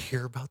Did you kind of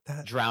hear about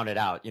that? drown it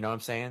out. You know what I'm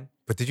saying?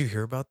 But did you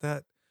hear about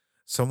that?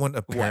 Someone What?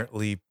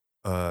 apparently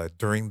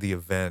during the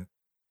event,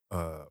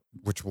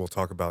 which we'll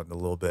talk about in a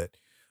little bit,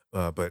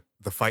 but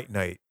the fight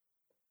night,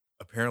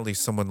 apparently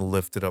someone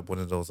lifted up one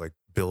of those like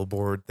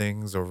billboard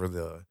things over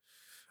the.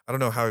 I don't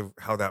know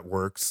how that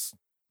works,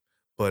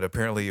 but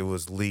apparently it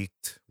was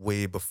leaked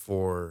way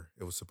before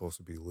it was supposed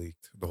to be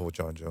leaked. The whole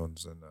John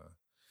Jones and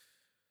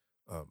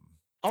um,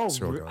 Oh,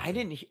 Cyril Gane I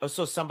thing. didn't.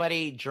 So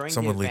somebody during the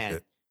Someone leaked event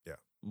it.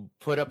 Yeah,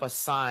 put up a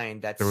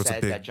sign that there was a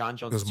said that big. John It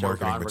Jones was and Cyril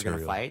marketing Gane were going to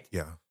material. fight.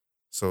 Yeah,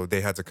 so they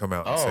had to come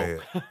out and say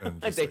Oh, it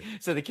and just like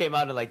they came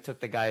out and like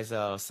took the guy's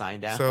sign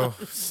down. so.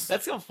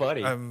 That's so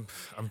funny. I'm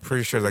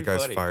pretty That's sure that pretty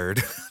guy's funny.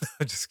 fired.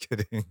 I'm just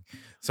kidding.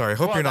 Sorry. I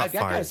hope Well, you're not that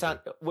guy fired, sound.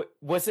 but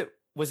Was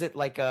it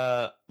like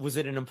was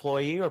it an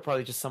employee or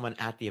probably just someone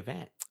at the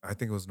event? I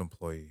think it was an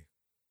employee.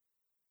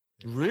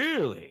 Yeah.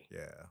 Really?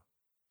 Yeah.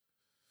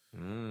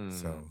 Mm.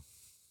 So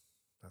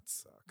that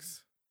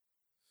sucks.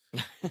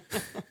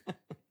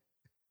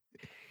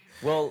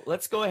 Well,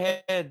 let's go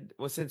ahead.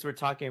 Well, since we're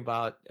talking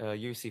about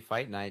UFC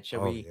Fight Night,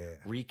 shall Oh we yeah.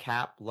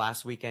 recap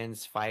last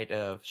weekend's fight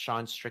of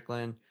Sean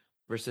Strickland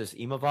versus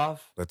Imavov?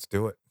 Let's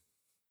do it.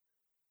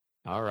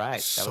 All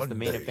right, that was the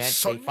main Sunday, event.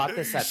 They fought Sunday,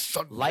 this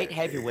at light Sunday.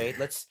 heavyweight.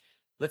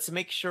 Let's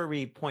make sure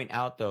we point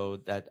out though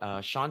that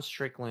Sean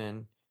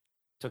Strickland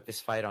took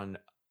this fight on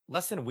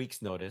less than a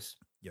week's notice.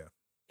 Yeah.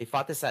 They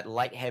fought this at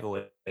light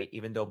heavyweight,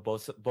 even though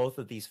both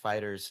of these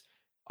fighters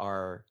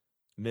are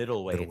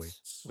middleweights,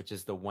 Middleweights. which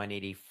is the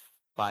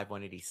 185,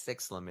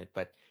 186 limit.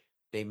 But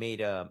they made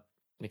an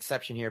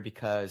exception here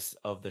because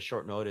of the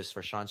short notice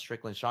for Sean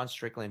Strickland. Sean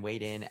Strickland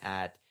weighed in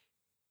at,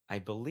 I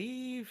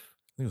believe,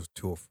 I think it was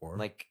 204.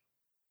 like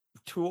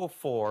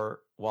 204,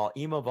 while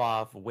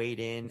Imavov weighed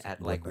It in was like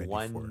at like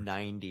 194.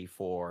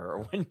 194 or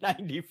Yeah.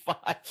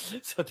 195.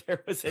 So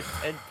there was a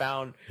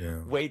 10-pound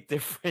Yeah. weight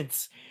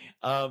difference.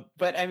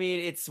 But I mean,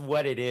 it's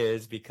what it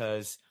is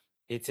because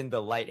it's in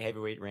the light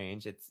heavyweight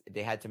range.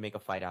 They had to make a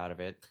fight out of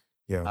it.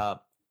 Yeah. Uh,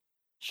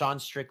 Sean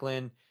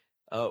Strickland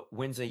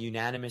wins a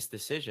unanimous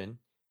decision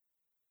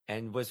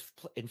and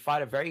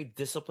fought a very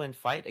disciplined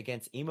fight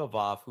against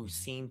Imavov, who Mhm.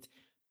 seemed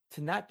to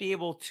not be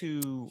able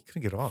to He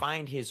couldn't get off.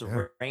 find his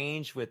Yeah.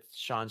 range with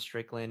Sean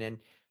Strickland, and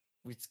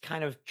was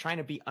kind of trying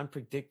to be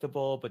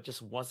unpredictable, but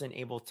just wasn't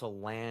able to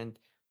land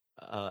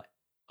uh,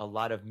 a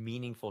lot of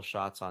meaningful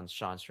shots on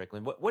Sean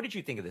Strickland. What did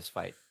you think of this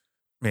fight?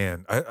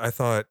 Man, I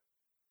thought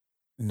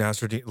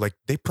Nasruddin, like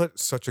they put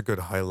such a good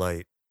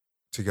highlight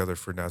together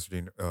for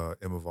Nasruddin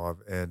Imavov,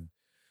 and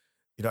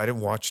I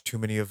didn't watch too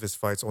many of his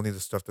fights, only the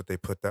stuff that they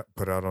put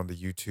out on the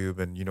YouTube,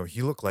 and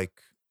he looked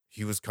like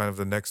he was kind of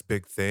the next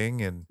big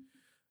thing, and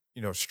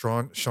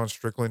Sean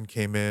Strickland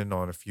came in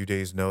on a few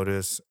days'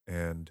 notice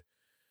and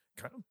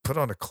kind of put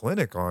on a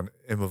clinic on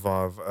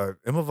Imavov.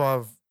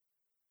 Imavov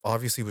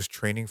obviously was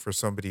training for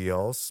somebody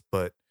else,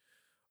 but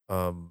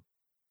um,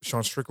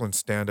 Sean Strickland's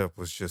stand up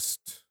was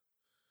just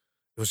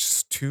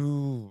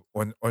too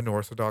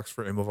unorthodox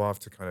for Imavov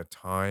to kind of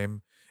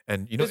time.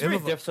 And It was very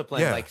Imavov,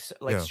 disciplined. yeah, Like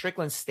yeah,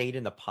 Strickland stayed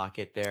in the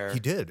pocket he there.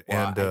 did,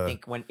 Well, and I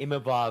think when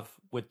Imavov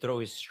would throw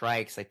his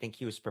strikes, I think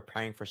he was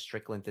preparing for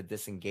Strickland to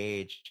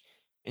disengage,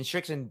 and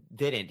Strickland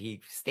didn't.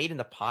 He stayed in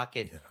the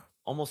pocket, yeah,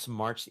 almost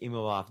marched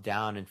Imavov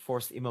down, and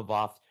forced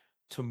Imavov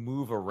to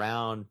move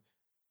around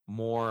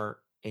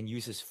more and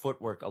use his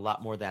footwork a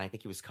lot more than I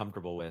think he was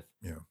comfortable with.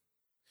 yeah.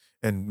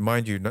 And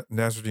mind you,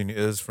 Nasruddin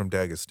is from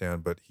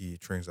Dagestan, but he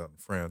trains out in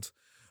France.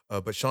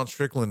 But Sean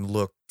Strickland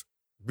looked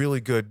really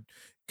good,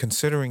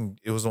 considering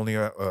it was only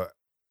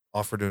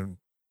offered him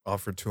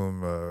offered to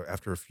him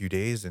after a few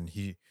days, and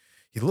he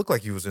looked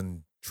like he was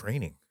in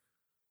training.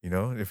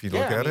 If you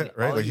look Yeah, I at mean, it,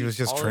 right, like he was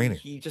just training.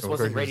 he It just looked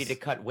like wasn't he ready to was,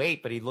 cut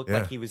weight, but he looked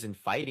like yeah, he was in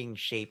fighting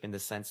shape in the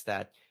sense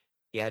that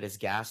he had his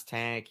gas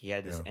tank, he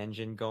had his yeah.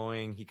 engine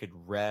going, he could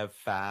rev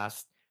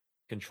fast,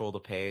 control the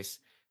pace.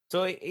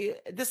 So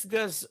this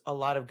does a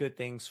lot of good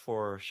things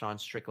for Sean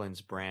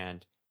Strickland's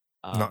brand.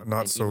 Not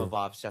And so,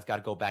 Imovov's just got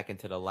to go back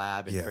into the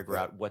lab and yeah. figure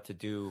out what to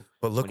do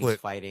But when he's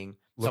fighting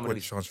look someone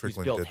what Sean who's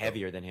Strickland built did though.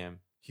 heavier than him.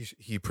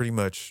 He pretty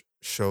much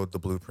showed the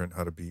blueprint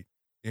how to beat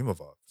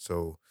Imavov.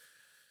 So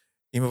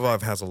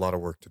Imavov has a lot of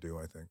work to do,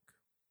 I think,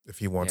 if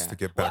he wants to Yeah.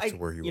 get Well, back to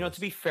where he to was.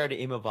 be fair to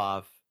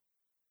Imovov,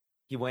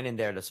 he went in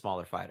there the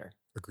smaller fighter,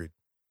 Agreed.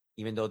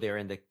 even though they're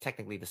in the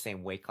technically the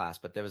same weight class,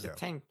 but there was a Yeah.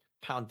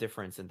 10-pound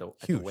difference at the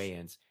Huge.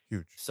 weigh-ins.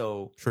 Huge.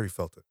 So Sure he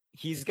felt it.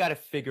 he's got to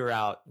figure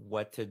out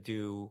what to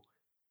do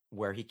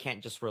where he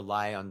can't just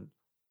rely on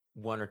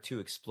one or two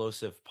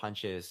explosive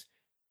punches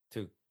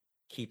to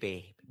keep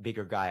a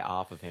bigger guy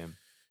off of him.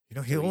 He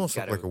So he's almost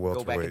got looked like to a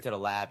go back welterweight. into the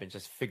lab and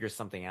just figure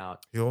something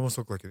out. He almost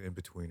looked like an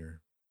in-betweener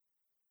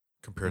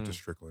compared to Mm.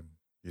 Strickland.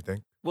 You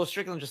think? Well,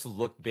 Strickland just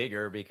looked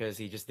bigger because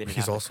he just didn't He's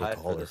have to also cut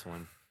for taller. this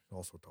one.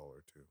 Also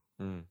taller too.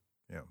 Mm.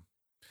 Yeah.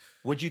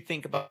 What'd you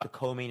think about the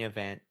co-main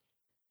event?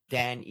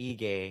 Dan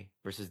Ige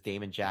versus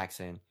Damon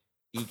Jackson.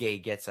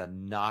 Ige gets a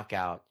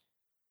knockout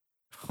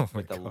Oh my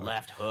with the god.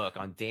 left hook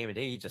on Damon.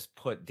 He just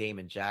put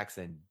Damon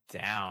Jackson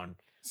down.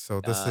 So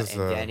this is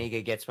And Dan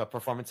Ige gets a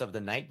performance of the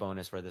night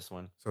bonus for this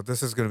one. going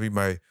to be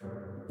my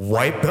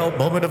white belt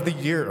moment of the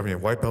year. I mean,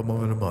 white belt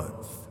moment of the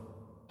month.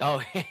 Oh,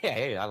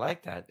 hey, I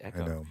like that I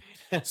echo.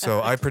 know.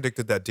 So I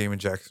predicted that Damon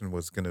Jackson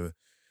was going to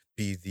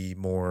be the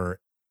more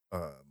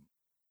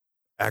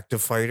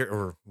active fighter,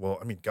 or well,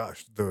 I mean,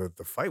 gosh, the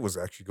fight was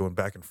actually going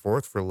back and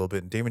forth for a little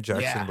bit, and Damon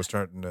Jackson Yeah, was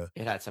starting to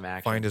it had some find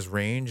action. his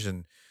range,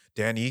 and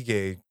Dan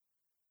Ige,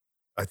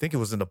 I think it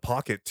was in the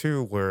pocket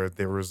too, where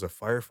there was a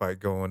firefight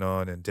going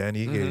on, and Dan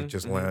Ige Hmm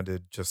just hmm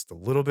landed just a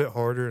little bit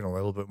harder and a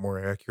little bit more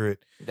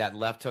accurate, That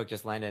left hook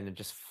just landed and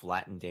just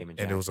flattened Damon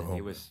and it was a Jackson.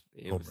 home run,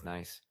 It home was run,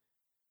 nice.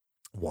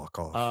 walk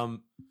off.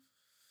 Um,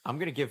 I'm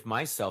gonna give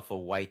myself a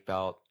white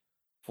belt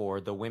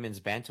for the women's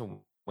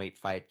bantamweight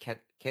fight,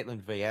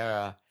 Caitlin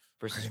Vieira I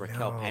versus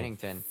Raquel know,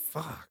 Pennington.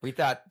 fuck. We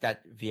thought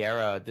that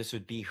Vieira, this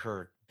would be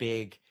her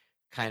big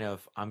kind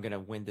of, I'm gonna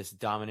win this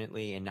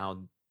dominantly, and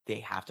now they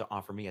have to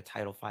offer me a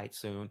title fight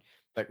soon.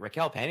 But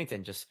Raquel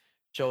Pennington just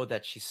showed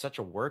that she's such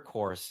a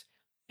workhorse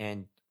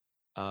and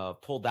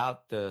pulled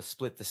out the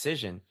split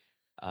decision.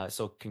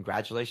 So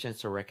congratulations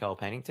to Raquel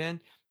Pennington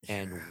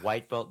and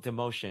white belt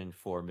demotion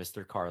for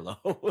Mr. Carlo.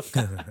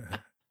 Yeah.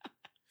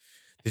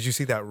 Did you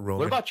see that What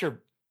Roman? about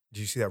your?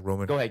 Did you see that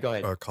Roman Go ahead. Go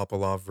ahead.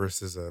 Kopylov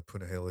versus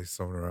Punahele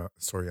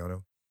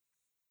Soriano?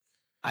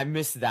 I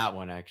missed that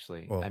one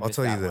actually. Well, I I'll missed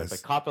tell you that one, but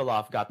this: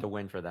 Kopilov got the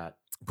win for that.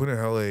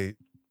 Punahele,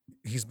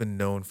 he's been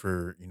known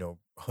for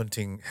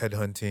hunting, head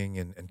hunting,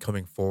 and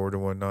coming forward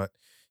and whatnot.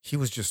 He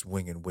was just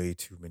winging way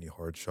too many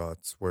hard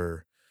shots.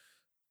 Where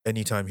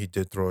anytime he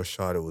did throw a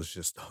shot, it was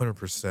just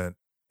 100%,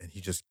 and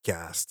he just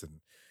gassed.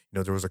 And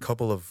there was a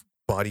couple of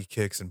body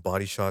kicks and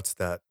body shots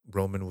that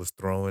Roman was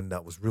throwing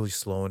that was really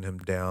slowing him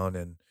down.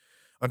 And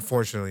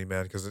unfortunately,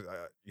 man, because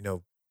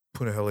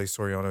Punahele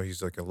Soriano,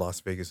 he's like a Las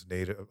Vegas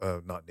native,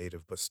 not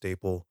native, but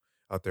staple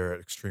out there at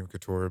Extreme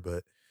Couture.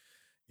 But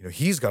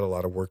he's got a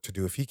lot of work to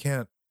do if he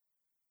can't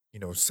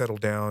settle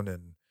down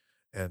and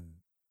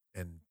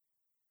and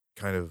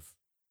kind of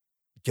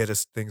get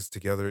his things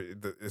together.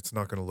 It's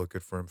not going to look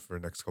good for him for the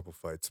next couple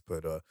fights.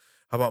 But how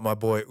about my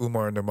boy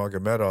Umar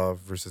Nurmagomedov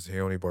versus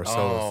Leone Barcelos?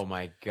 Oh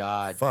my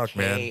God. Fuck,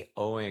 man,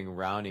 KOing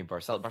Roundy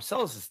Barcelos.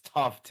 Barcelos is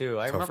tough too.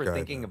 I tough remember guy,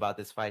 thinking man. about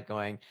this fight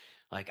going,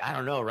 like, I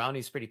don't know,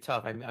 Roundy's pretty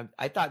tough.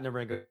 I thought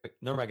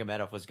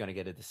Nurmagomedov was going to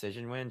get a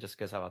decision win just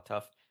because how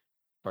tough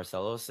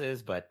Barcelos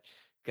is, but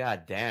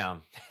god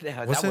damn,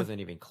 that Wasn't wasn't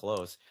even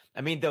close.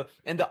 I mean, the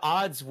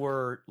odds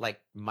were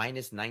like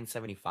minus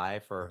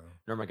 975 for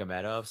uh,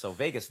 Nurmagomedov, so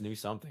Vegas knew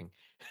something.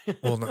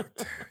 well, not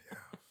yeah.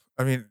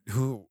 I mean,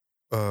 who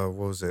what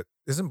was it?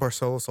 Isn't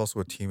Barcelos also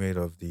a teammate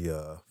of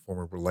the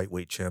former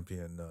lightweight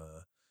champion?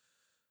 Uh,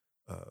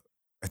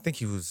 I think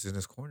he was in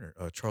his corner.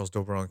 Charles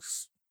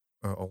Dobronx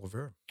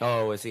Oliveira.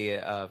 Oh, is he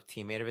a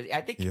teammate of his?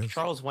 I He think is.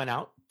 Charles went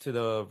out to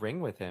the ring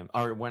with him,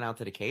 or went out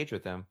to the cage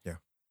with him Yeah,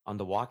 on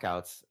the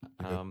walkouts.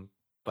 he did.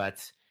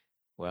 But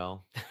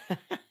well,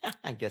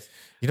 I guess,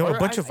 A or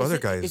bunch of other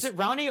is guys. it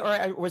Rowney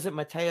or was it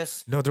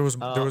Mateus No, there was.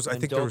 I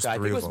think there was Mendoka? I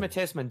think three it of was them.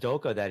 Mateus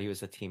Mendoka that he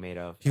was a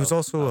teammate He was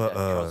also of that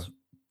Charles.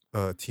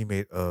 a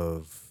teammate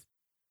of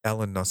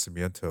Alan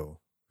Nascimento,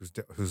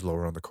 who's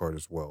lower on the card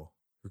as well,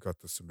 who got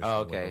the Oh, submission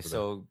win okay. over there.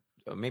 So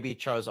maybe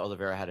Charles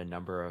Oliveira had a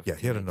number of Yeah,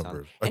 he had a teammates on.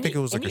 number of. I think it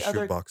was like a Any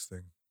other? shootbox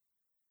thing.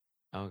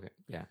 Okay,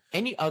 yeah.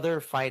 Any other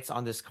fights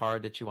on this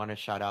card that you want to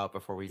shout out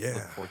before we look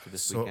Yeah. forward to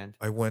this So weekend?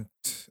 I went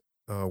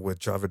with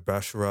Javid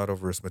Basharat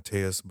versus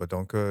Mateus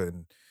Badonka,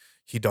 and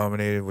he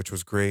dominated, which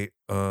was great.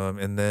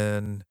 And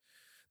then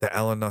the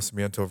Alan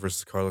Nascimento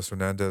versus Carlos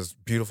Hernandez,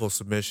 beautiful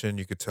submission.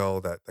 You could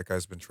tell that that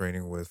guy's been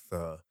training with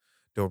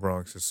Del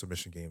Bronx. His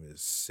submission game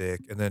is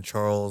sick. And then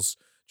Charles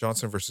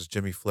Johnson versus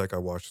Jimmy Flick. I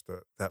watched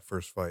that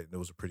first fight, and it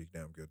was a pretty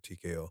damn good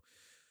TKO.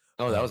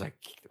 Oh, that was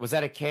was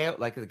that a KO?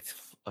 Like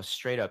a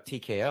straight up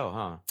TKO,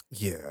 huh?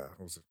 Yeah, it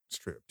was a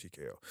straight up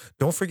TKO.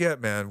 Don't forget,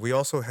 man, we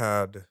also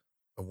had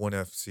a ONE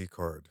FC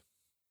card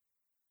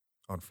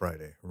on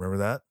Friday. Remember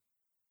that?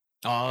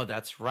 Oh,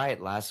 that's right.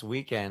 Last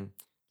weekend.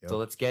 So Yep.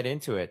 let's get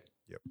into it.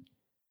 Yep.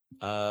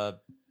 Uh,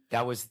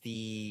 that was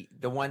the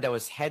one that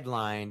was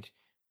headlined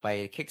by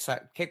a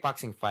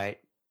kickboxing fight.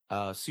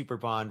 Super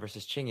Bond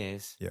versus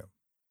Chingiz. Yeah.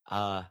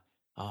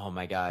 Oh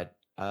my God.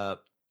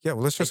 Yeah,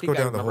 well, let's I just go think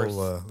I down the remember.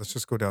 whole. Let's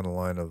just go down the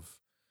line of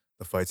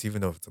the fights,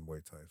 even though if it's a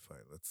Muay Thai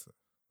fight. Let's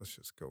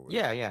just go with it.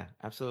 Yeah, yeah,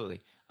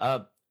 absolutely.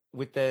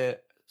 With the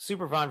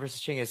Super Von versus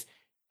Chingiz,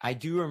 I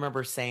do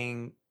remember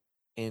saying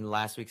in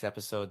last week's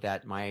episode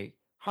that my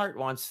heart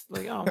wants,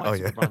 like, oh, I Oh want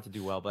yeah, Super Von to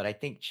do well, but I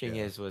think yeah.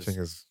 Chingiz was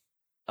Chingiz.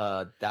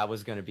 that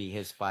was going to be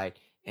his fight.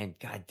 And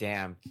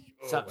goddamn,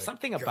 Oh my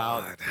something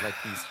about god. like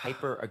these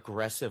hyper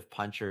aggressive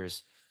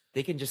punchers,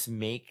 they can just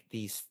make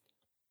these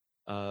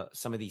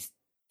some of these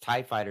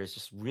Thai fighters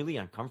just really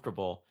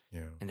uncomfortable.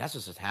 Yeah. And that's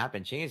what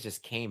happened. Chingiz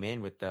just came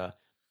in with the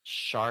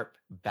sharp,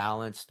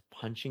 balanced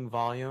punching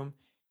volume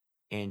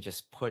and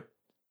just put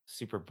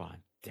Superbond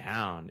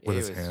down. With It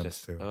his was hands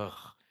just too. ugh.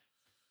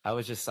 I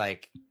was just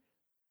like,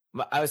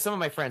 I was some of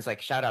my friends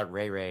like shout out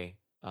Ray Ray.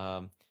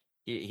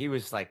 He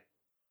was like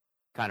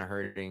kind of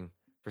hurting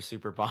for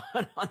Superbond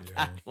on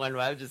that Yeah. one.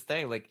 I was just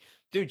saying, like,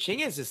 dude, Ching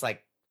is just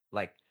like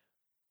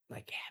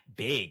like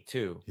big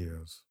too. He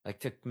is. Like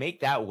to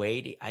make that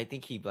weight, I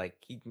think he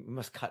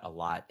must cut a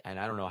lot, and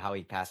I don't know how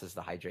he passes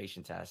the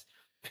hydration test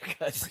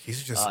because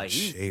He's just in he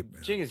shape,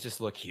 man. Ching is just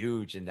look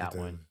huge in He that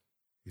did. one.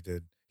 He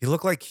did. He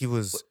looked like he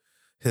was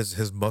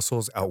his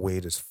muscles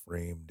outweighed his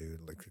frame,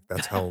 dude. Like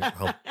that's how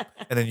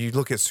and then you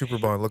look at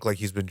Superbond, look like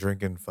he's been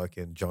drinking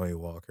fucking Johnny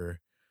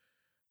Walker.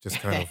 Just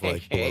kind of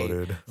like Hey,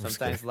 bloated. I'm just kidding.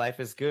 sometimes life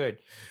is good.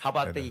 How I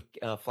about know. the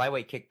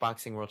flyweight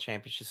kickboxing world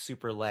championship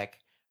Super Lek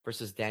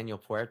versus Daniel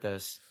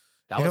Puertas?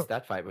 You know,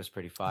 That fight was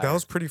pretty that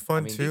was fire. pretty I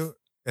fun mean, too. these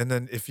And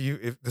then if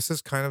this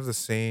is kind of the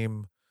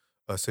same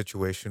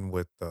situation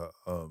with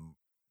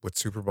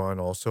Superbond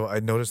also, I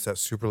noticed that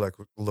Super like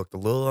looked a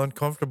little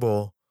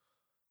uncomfortable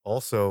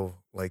also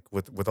like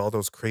with all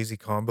those crazy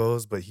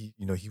combos, but he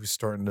was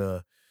starting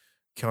to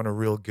counter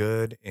real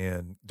good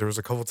and there was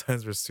a couple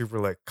times where Super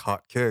like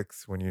caught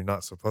kicks when you're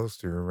not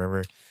supposed to,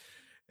 remember?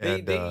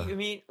 And I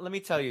mean, let me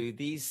tell you,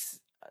 these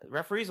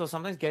referees will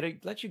sometimes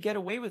let you get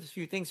away with a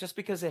few things just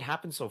because it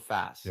happens so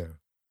fast. yeah,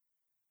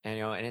 And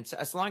and it's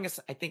as long as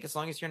I think as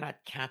long as you're not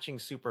catching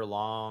super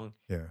long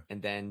yeah.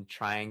 and then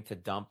trying to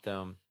dump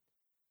them,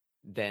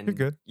 You're then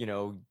good.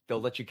 they'll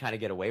let you kind of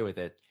get away with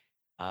it,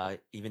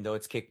 even though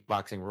it's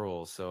kickboxing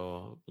rules.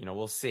 So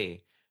we'll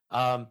see.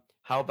 How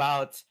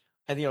about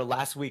and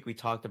last week we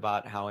talked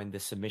about how in the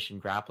submission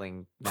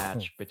grappling Oh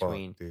match fuck,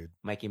 between dude.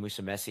 Mikey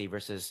Musumeci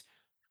versus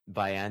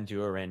Bayan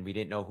Duran, we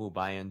didn't know who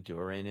Bayan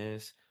Duran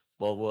is.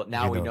 Well,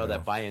 now We we know know now.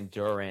 that Bayan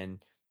Duran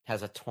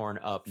has a torn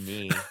up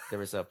knee. There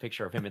was a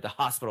picture of him at the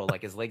hospital,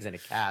 like his legs in a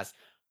cast.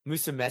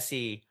 Musa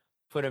Messi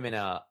put him in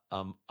a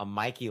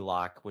Mikey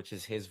lock, which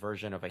is his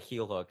version of a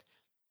heel hook,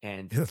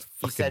 and That's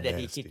he said fucking that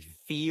he could nasty.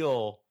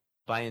 feel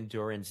Bayan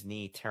Duran's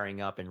knee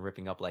tearing up and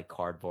ripping up like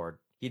cardboard.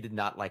 He did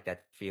not like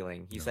that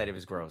feeling. He said it No.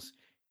 was gross,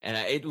 and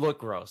it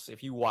looked gross.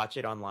 If you watch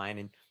it online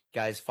and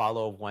guys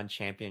follow One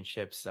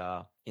Championship's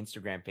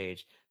Instagram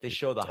page, they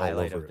show the It's all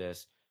highlight over of it.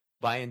 this.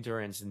 Bayan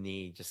Duran's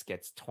knee just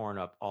gets torn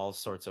up all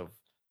sorts of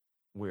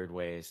weird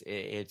ways.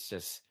 It's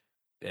just,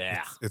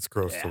 yeah, It's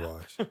gross to yeah.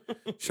 watch.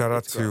 Shout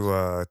out It's to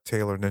gross.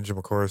 Taylor Ninja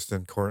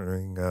McCorriston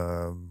cornering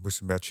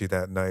Musumeci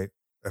that night.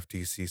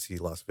 FTCC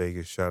Las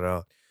Vegas. Shout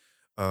out.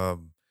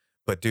 Um,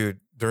 but dude,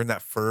 during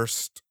that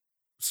first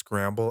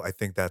scramble, I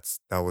think that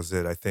was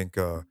it. I think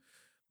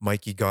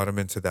Mikey got him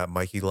into that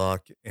Mikey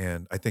lock,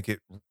 and I think it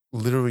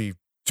literally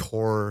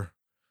tore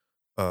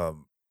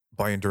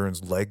Brian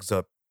Duran's legs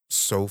up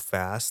so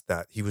fast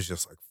that he was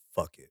just like,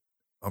 "Fuck it,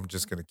 I'm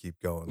just gonna keep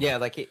going." Yeah,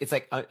 Like like it's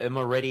like I'm it's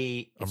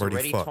already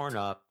already torn fucked.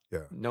 up. Yeah.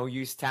 No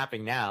use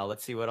tapping now.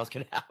 Let's see what else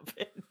can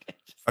happen.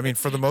 I mean,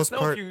 for the Just most know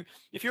part,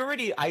 if you're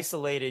already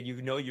isolated,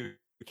 you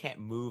can't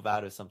move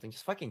out of something.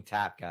 Just fucking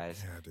tap,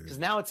 guys. yeah, Because dude.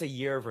 now it's a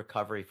year of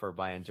recovery for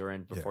Brian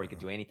Duran before he could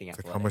Yeah. do anything It's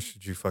like, how athletic. much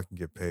did you fucking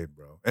get paid,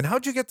 bro? And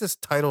how'd you get this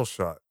title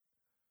shot?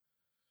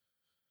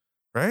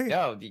 Right?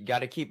 Yo, you got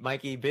to keep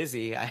Mikey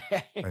busy. I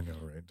know,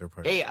 right? They're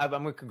probably Hey, I'm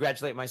gonna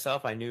congratulate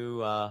myself. I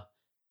knew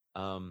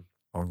um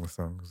Ong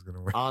Song is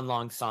gonna win. On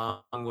Long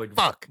Song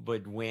Fuck!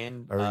 would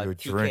win I owe you a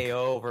drink. TKO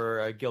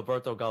over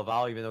Gilberto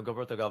Galval, even though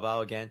Gilberto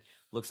Galval again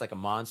looks like a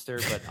monster,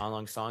 but On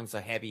Long Song's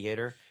a heavy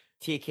hitter.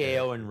 Yeah,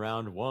 TKO in dude.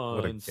 round What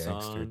a one, gangster,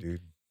 son.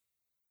 dude.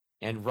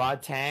 And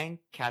Rod Tang,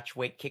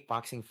 catchweight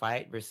kickboxing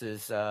fight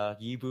versus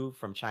Yibu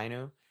from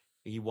China.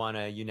 He won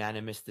a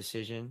unanimous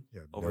decision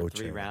Yeah, over no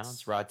 3 rounds.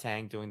 chance. Rod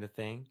Tang doing the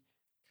thing.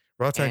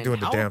 Rotang And doing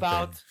the damn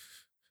thing.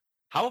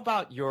 how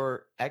about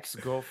your ex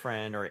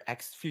girlfriend or My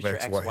future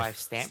ex wife, ex-wife,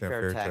 Stamp Stamp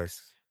Fairtex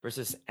Fairtex.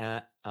 versus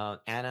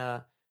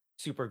Anna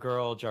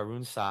Supergirl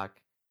Jarunsak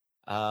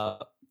uh,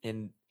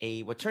 in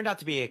a what turned out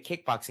to be a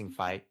kickboxing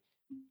fight.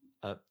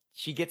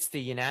 She gets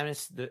the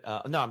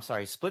no, I'm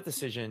sorry, split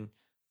decision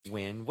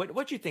win.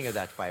 What do you think of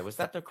that fight? Was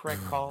that the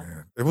correct Oh call?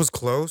 man, it was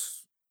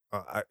close.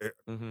 I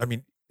Mm-hmm.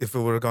 mean, if it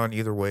would have gone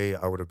either way,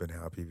 I would have been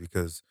happy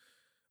because,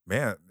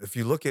 man, if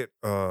you look at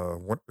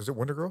is it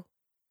Wonder Girl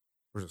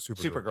or is it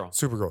Supergirl?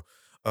 Supergirl.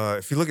 Supergirl.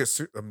 If you look at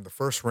the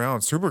first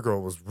round,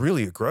 Supergirl was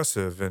really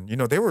aggressive, and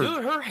they were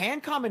Dude, her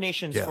hand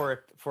combinations yeah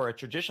for a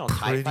traditional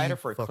Thai fighter, pretty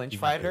for a clinch fucking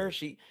fighter,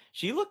 good.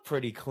 she looked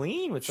pretty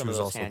clean with some of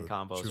those hand She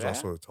combos, was yeah?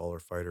 also a taller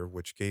fighter,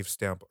 which gave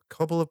Stamp a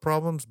couple of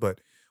problems.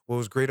 But what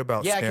was great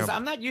about Yeah, because Stamp?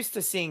 I'm not used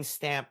to seeing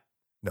Stamp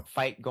No,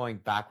 fight going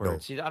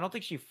backwards. no, I don't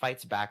think she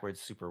fights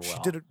backwards super she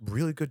did well. a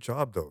really good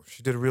job though.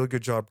 She did a really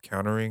good job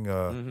countering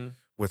Hmm.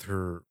 with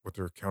her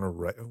counter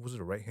right. Was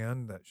it a right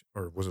hand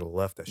or was it a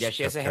left that Yeah, she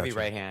she has kept a heavy catching?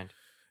 right hand.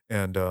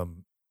 And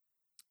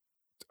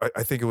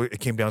I think it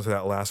came down to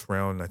that last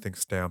round, and I think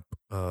Stamp,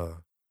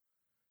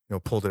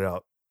 pulled it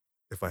out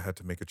if I had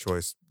to make a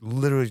choice,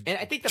 literally And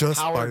I think the just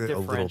by power a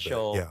little bit.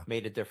 differential Yeah,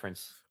 made a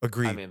difference. I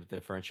agreed. mean, the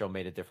differential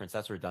made a difference.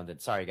 That's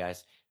redundant. Sorry,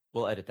 guys.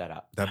 We'll edit that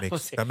out. That We'll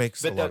makes say- that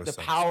makes a but lot of sense.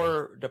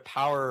 Yeah. the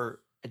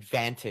power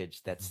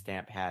advantage that Mhm.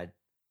 Stamp had,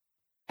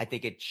 I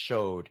think it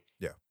showed,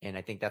 Yeah. and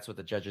I think that's what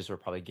the judges were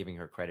probably giving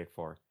her credit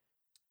for.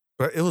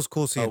 But it was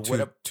cool seeing What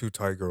up? two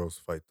Thai girls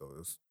fight though. It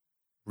was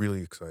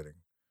really exciting.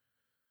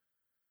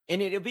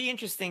 And it'll be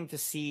interesting to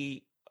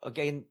see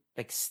again.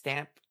 Like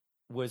Stamp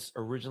was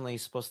originally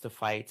supposed to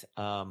fight.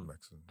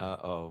 Mexican,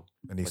 Oh,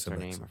 yeah. what's Anissa her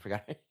name? I Mexican.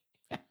 forgot.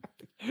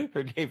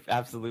 Her name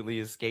absolutely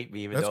escaped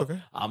me, even That's though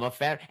okay. I'm a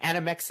fan.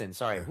 Anna Mexon.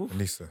 Sorry. Yeah, Oof.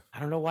 Anissa. I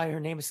don't know why her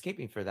name escaped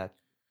me for that.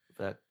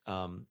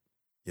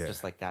 Yeah.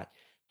 Just like that.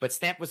 But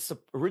Stamp was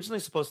originally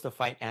supposed to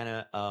fight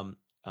Anna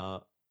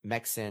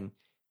Mexon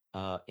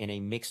in a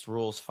mixed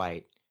rules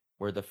fight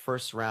where the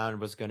first round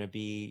was going to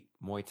be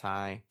Muay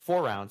Thai,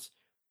 4 rounds.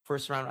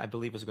 First round, I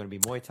believe, was going to be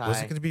Muay Was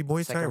it Thai. going to be Muay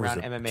Thai Second or was round,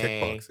 it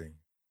MMA. kickboxing?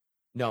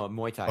 No,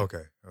 Muay Thai.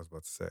 Okay, I was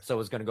about to say. So it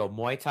was going to go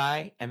Muay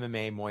Thai,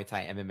 MMA, Muay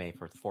Thai, MMA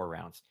for 4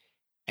 rounds.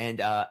 And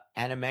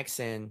Anna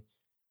Mexon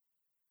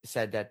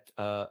said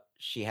that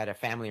she had a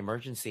family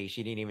emergency.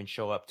 She didn't even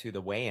show up to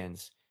the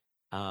weigh-ins.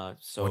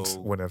 So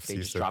When they FC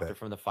just said dropped her that,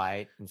 from the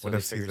fight, and so when they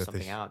FC figured that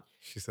something out.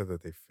 she said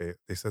that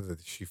they said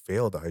that she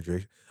failed the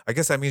hydration. I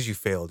guess that means you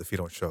failed if you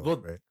don't show up, Well,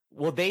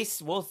 right? they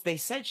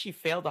said she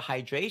failed the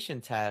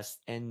hydration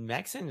test, and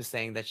Maxon is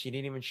saying that she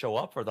didn't even show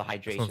up for the That's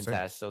what I'm hydration saying.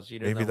 test, so she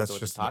doesn't Maybe know what that's they're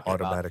just an talking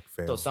about. automatic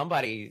So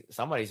fail.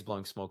 somebody's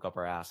blowing smoke up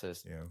our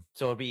asses. Yeah.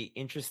 So it'll be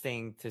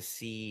interesting to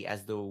see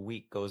as the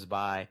week goes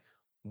by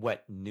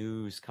what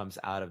news comes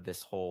out of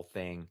this whole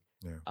thing.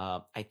 Yeah.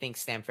 I think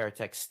Stan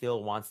Fairtech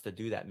still wants to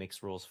do that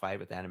mixed rules fight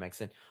with Anna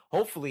Mexon.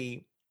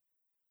 Hopefully,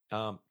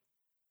 um,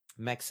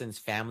 Mexon's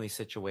family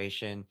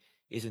situation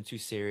isn't too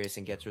serious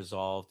and gets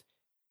resolved,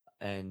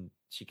 and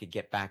she could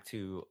get back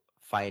to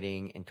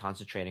fighting and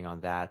concentrating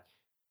on that.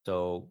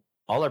 So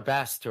all our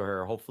best to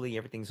her. Hopefully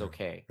everything's Yeah.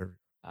 okay.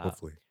 Uh,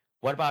 Hopefully.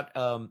 what about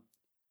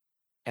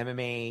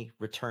MMA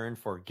return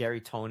for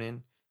Gary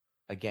Tonin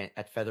again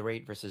at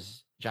featherweight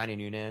versus Johnny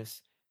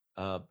Nunez?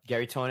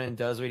 Gary Tonin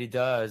does what he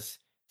does.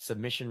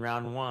 Submission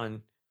round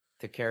one,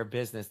 took care of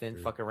business. Didn't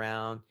Dude, fuck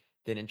around.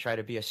 Didn't try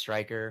to be a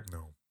striker.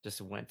 no. Just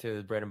went to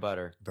the bread and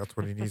butter. That's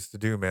what he needs to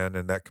do, man.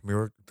 And that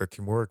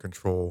Kimura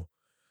control,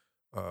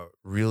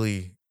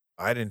 really,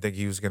 I didn't think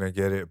he was gonna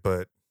get it,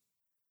 but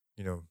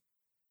you know,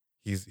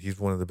 he's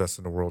one of the best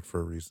in the world for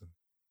a reason.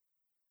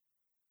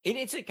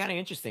 It's kind of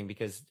interesting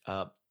because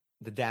the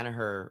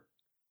Danaher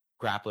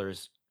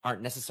grapplers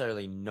aren't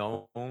necessarily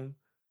known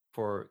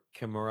for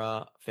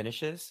Kimura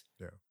finishes,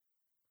 Yeah.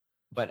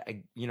 but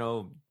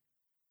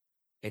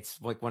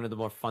it's like one of the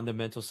more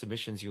fundamental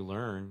submissions you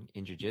learn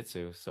in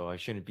jiu-jitsu. So I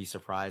shouldn't be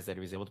surprised that he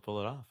was able to pull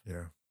it off.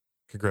 Yeah.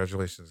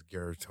 Congratulations,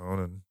 Gary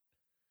Tonin.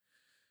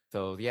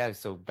 So yeah,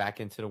 so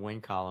back into the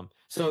win column.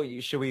 So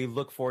should we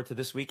look forward to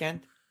this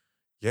weekend?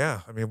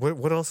 Yeah. I mean,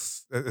 what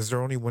else? Is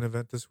there only one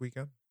event this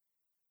weekend?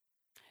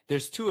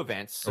 There's 2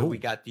 events. So we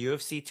Oh, got the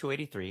UFC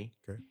 283,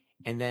 okay.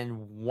 and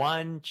then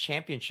one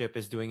championship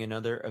is doing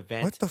another What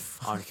event the on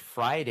fuck?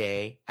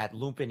 Friday at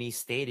Lumpini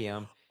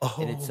Stadium,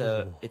 and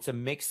Oh, it's a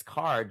mixed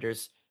card.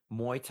 There's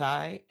Muay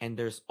Thai, and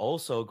there's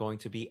also going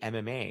to be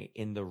MMA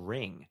in the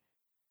ring.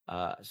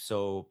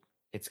 So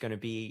it's going to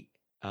be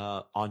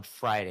on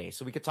Friday.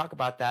 So we could talk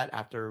about that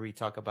after we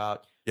talk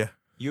about yeah.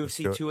 Let's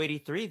UFC do it.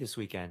 283 this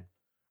weekend.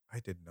 I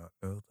did not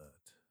know that.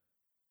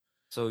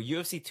 So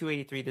UFC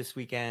 283 this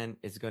weekend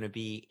is going to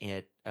be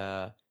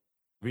at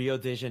Rio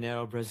de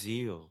Janeiro,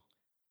 Brazil.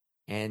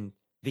 And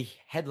the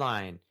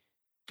headline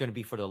going to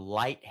be for the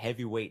light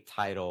heavyweight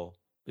title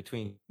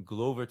between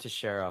Glover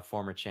Teixeira,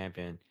 former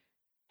champion,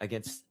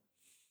 against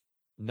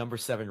number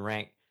 7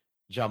 ranked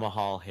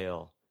Jamahal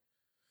Hill.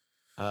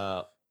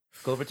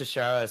 Glover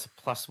Teixeira is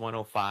a plus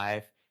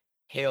 105.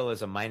 Hale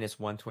is a minus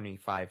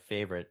 125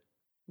 favorite.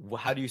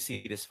 How do you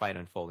see this fight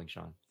unfolding,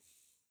 Sean?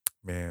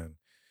 Man,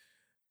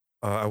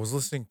 I was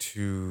listening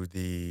to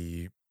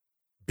the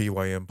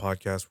BYM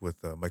podcast with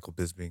Michael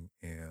Bisping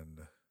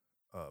and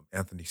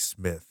Anthony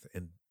Smith.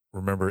 And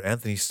remember,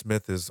 Anthony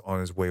Smith is on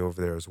his way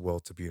over there as well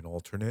to be an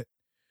alternate.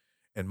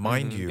 And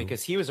mind you,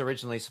 Because he was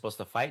originally supposed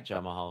to fight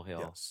Jamahal Hill.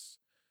 yes.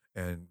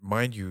 And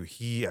mind you,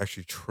 he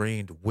actually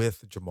trained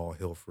with Jamal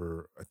Hill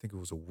for, I think it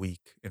was a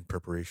week in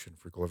preparation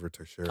for Glover Oh,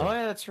 Teixeira.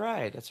 yeah, that's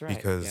right. That's right.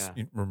 Because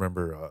Yeah.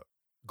 remember,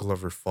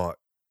 Glover fought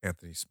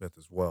Anthony Smith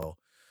as well.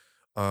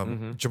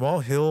 Jamal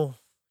Hill,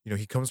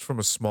 he comes from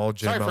a small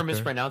gym Sorry for out there.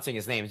 mispronouncing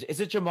his name. Is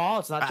it Jamal?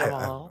 It's not I have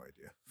Jamal. no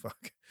idea.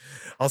 Fuck.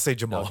 I'll say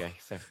Jamal. Okay.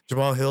 So,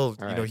 Jamal Hill,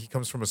 all right. he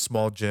comes from a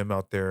small gym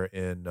out there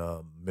in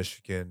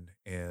Michigan,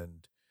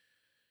 and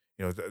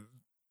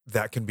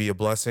that can be a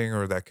blessing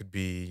or that could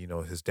be,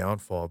 his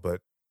downfall.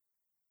 But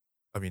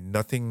I mean,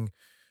 nothing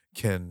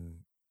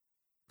can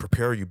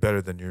prepare you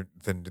better than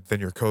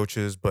your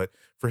coaches. But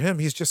for him,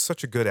 he's just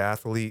such a good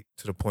athlete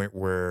to the point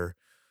where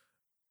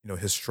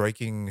his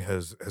striking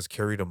has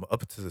carried him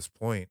up to this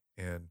point,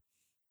 and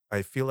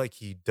I feel like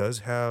he does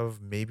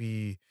have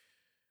maybe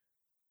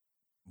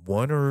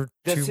 1 or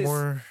Does 2 his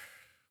more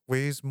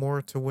ways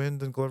more to win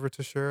than Glover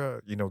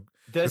Teixeira, you know,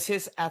 does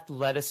his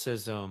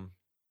athleticism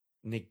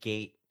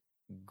negate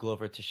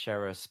Glover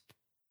Teixeira's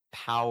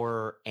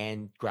power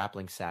and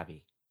grappling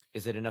savvy?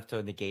 Is it enough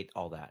to negate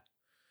all that?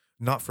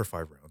 not for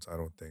 5 rounds, I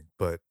don't think,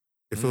 but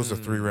if it was a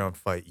Mm, 3-round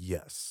fight,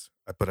 yes.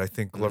 But I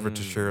think Glover mm.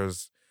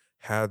 Teixeira's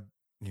had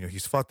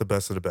he's fought the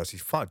best of the best.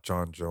 He's fought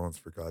John Jones,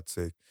 for God's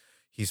sake.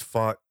 He's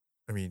fought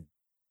I mean,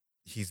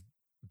 he's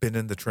been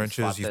in the He's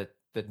trenches, fought he's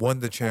the won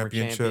the the former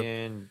championship.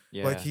 champion.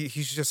 Like, Yeah.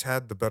 he's just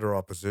had the better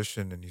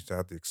opposition, and he's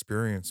had the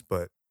experience,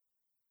 but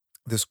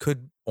this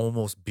could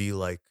almost be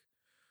like,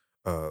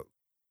 uh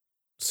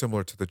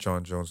similar to the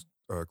John Jones,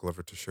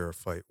 Glover Teixeira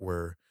fight,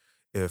 where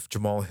if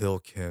Jamal Hill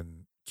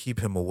can keep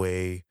him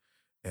away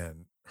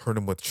and hurt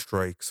him with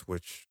strikes,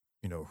 which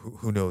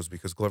who knows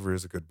because Glover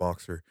is a good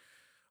boxer.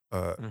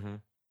 Uh,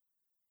 Mhm.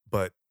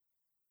 but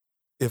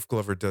if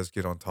Glover does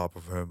get on top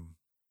of him,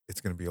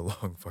 it's going to be a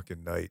long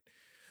fucking night.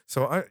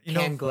 So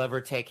Can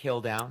Glover take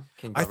Hill down?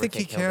 Can I Glover think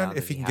he take Hill can down? if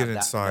Does he he can get have that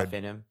enough inside,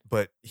 in him?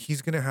 but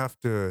he's going to have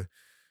to.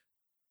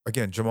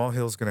 Again, Jamal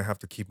Hill's gonna have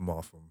to keep him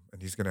off him,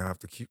 and he's gonna have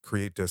to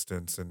create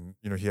distance, and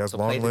he has So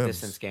play long the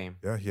distance limbs. game.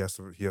 Yeah, he has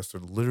to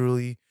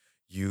literally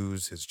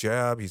use his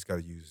jab. He's got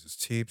to use his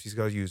teeps. He's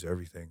got to use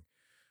everything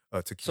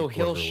to So keep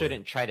Hill Glover away.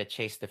 shouldn't try to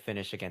chase the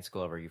finish against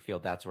Glover. You feel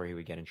that's where he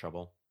would get in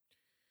trouble?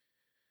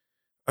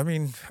 I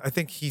mean, I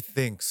think he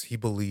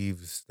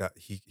believes that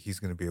he's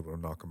gonna be able to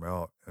knock him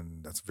out,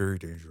 and that's very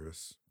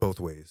dangerous both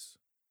ways.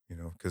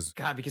 Because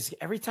God, because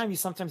every time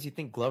sometimes you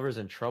think Glover's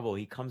in trouble,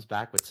 he comes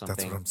back with that's what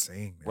something I'm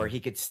saying, where man. he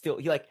could still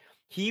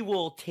he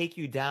will take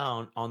you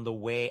down on the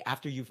way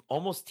after you've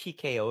almost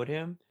TKO'd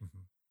him. Mhm.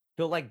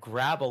 He'll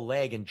grab a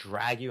leg and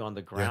drag you on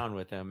the Yeah, ground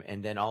with him,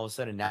 and then all of a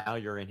sudden now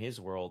you're in his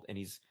world and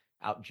he's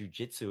out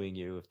jujitsuing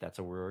you, if that's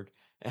a word.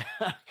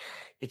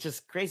 It's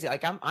just crazy.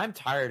 I'm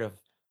tired of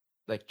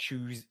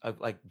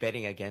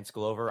betting against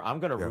Glover. I'm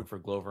gonna yeah. root for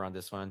Glover on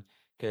this one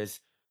because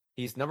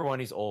he's number one,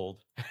 he's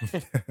old.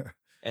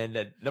 And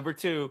then number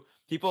two,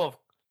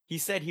 he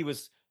said he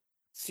was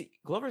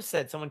Glover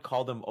said someone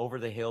called him over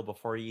the hill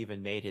before he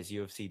even made his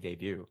UFC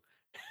debut.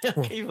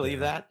 Well, Can you believe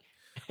yeah, that?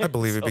 I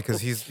believe it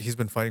because So he's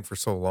been fighting for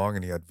so long,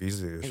 and he had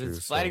visa he was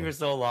issues. fighting for So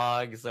so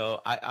long.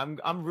 So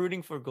I'm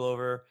rooting for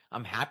Glover.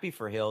 I'm happy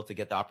for Hill to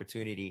get the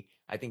opportunity.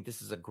 I think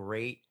this is a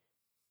great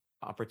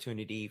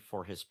opportunity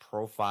for his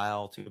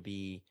profile to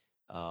be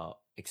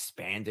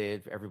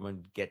expanded.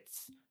 Everyone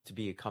gets to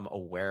become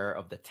aware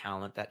of the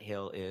talent that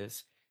Hill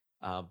is.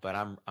 But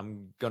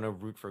I'm gonna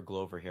root for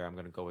Glover here. I'm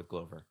gonna go with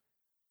Glover.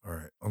 all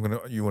right,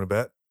 You want to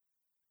bet?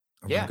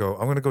 Yeah,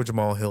 I'm gonna go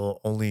Jamal Hill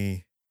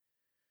only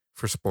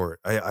for sport.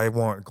 I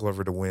want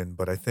Glover to win,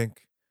 but I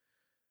think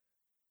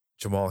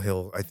Jamal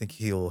Hill. I think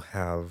he'll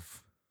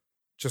have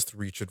just the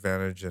reach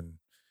advantage and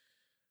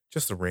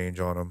just the range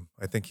on him.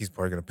 I think he's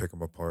probably gonna pick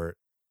him apart.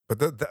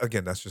 But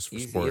again, that's just for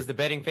he is sport. the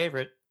betting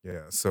favorite.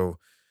 Yeah. So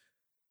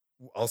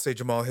I'll say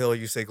Jamal Hill.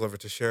 You say Glover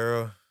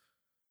Teixeira.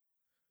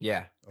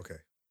 Yeah. Okay,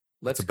 that's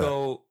Let's a bet.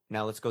 go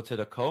now. Let's go to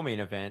the co-main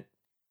event.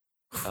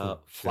 Whew,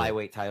 shit.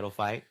 Flyweight title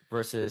fight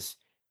versus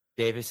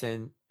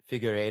Davison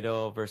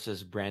Figueiredo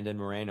versus Brandon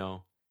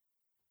Moreno.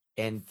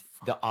 And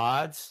the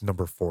odds,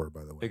 Number 4,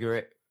 by the way.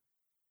 Figueiredo,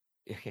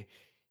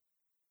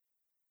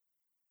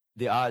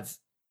 the odds,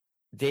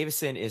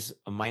 Davison is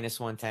a minus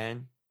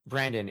 110.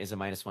 Brandon is a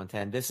minus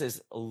 110. This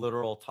is a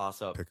literal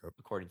toss up Pick up,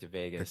 according to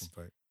pick 'em Vegas.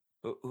 fight.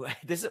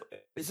 This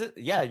is it.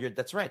 Yeah,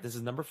 that's right. This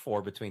is number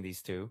four between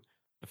these two.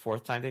 The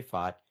fourth time they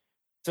fought.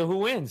 So who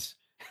wins?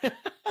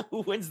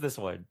 Who wins this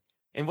one?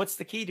 And what's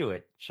the key to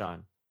it,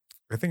 Sean?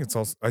 I think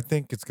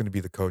it's gonna be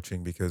the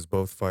coaching because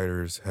both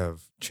fighters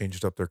have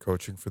changed up their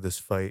coaching for this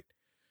fight.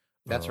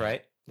 That's Um,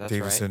 right. That's right.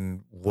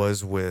 Davison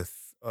was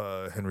with,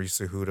 Henry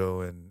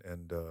Cejudo and,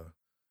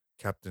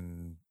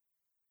 Captain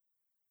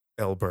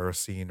El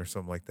Barracin or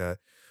something like that.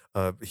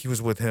 He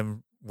was with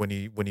him when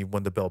he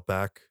won the belt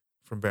back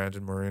from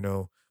Brandon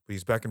Moreno, but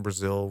he's back in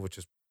Brazil, which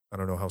is I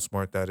don't know how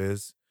smart that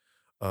is.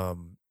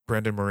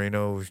 Brandon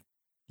Moreno,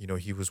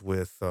 he was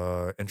with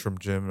Interim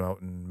Gym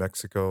out in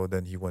Mexico.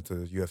 Then he went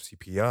to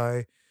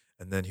UFCPI,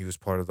 and then he was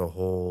part of the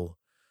whole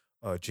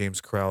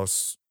James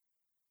Krause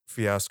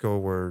fiasco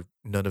where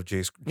none of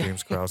James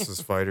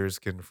Krause's fighters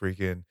can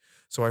freaking.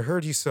 So I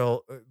heard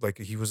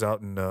he was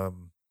out in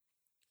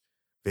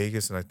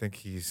Vegas, and I think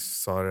he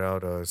sought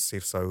out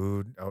Safe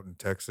Saud out in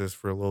Texas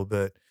for a little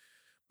bit.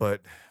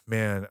 But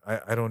man,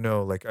 I don't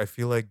know. Like I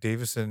feel like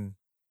Davison,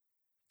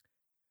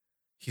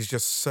 he's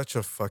just such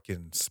a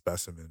fucking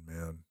specimen,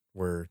 man.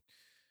 Where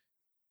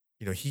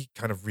he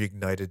kind of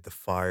reignited the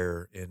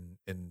fire in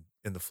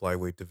the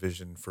flyweight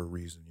division for a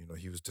reason.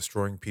 He was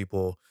destroying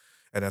people,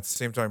 and at the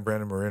same time,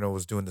 Brandon Moreno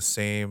was doing the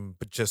same.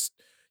 But just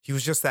he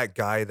was just that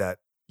guy that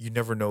you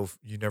never knew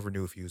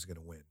if he was going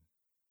to win,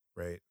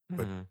 right?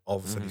 But Mhm, all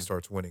of a sudden, he mhm.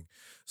 starts winning.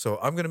 So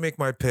I'm going to make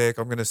my pick.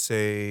 I'm going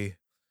to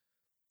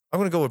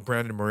go with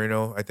Brandon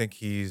Moreno. I think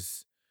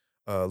he's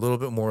a little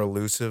bit more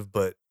elusive,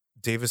 but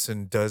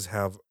Davison does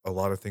have a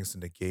lot of things to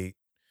negate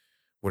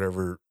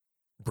whatever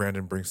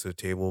Brandon brings to the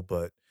table,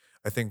 but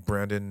I think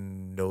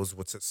Brandon knows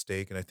what's at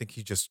stake, and I think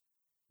he just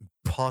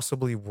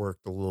possibly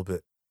worked a little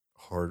bit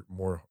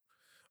more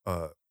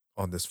uh,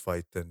 on this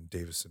fight than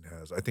Davison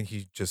has. I think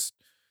he just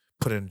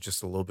put in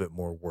just a little bit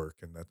more work,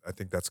 and that I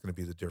think that's going to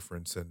be the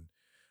difference. And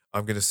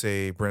I'm going to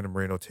say Brandon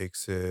Moreno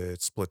takes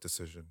it split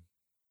decision.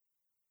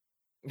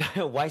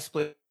 Why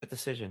split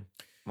decision?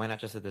 Why not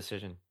just a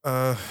decision?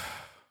 Uh,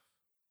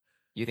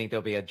 You think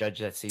there'll be a judge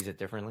that sees it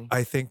differently?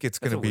 I think it's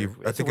That's gonna a be.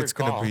 weird. I It's a think it's weird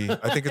gonna call. be.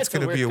 I think it's It's a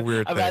gonna be weird. a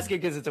weird I'm thing. asking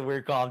because it's a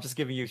weird call. I'm just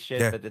giving you shit,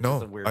 Yeah, but it's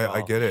just a no, weird I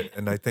call. get it,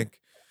 and I think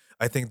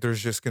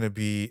there's just gonna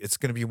be. It's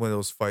gonna be one of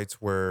those fights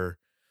where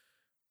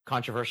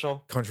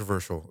Controversial.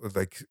 controversial,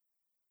 like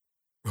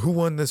who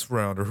won this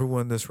round or who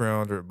won this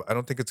round, or I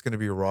don't think it's gonna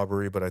be a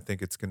robbery, but I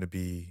think it's gonna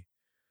be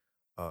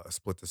a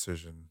split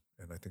decision,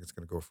 and I think it's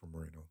gonna go for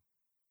Moreno.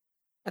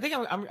 I think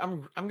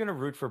I'm gonna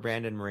root for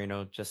Brandon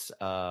Moreno just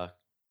uh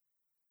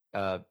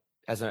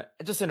as a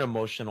just an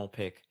emotional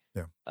pick.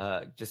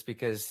 Yeah, Just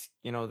because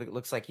it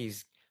looks like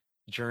he's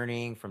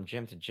journeying from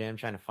gym to gym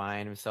trying to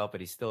find himself,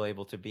 but he's still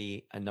able to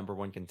be a number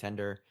one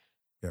contender.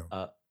 yeah,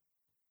 Uh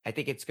I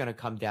think it's gonna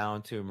come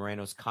down to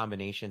Moreno's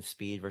combination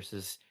speed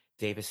versus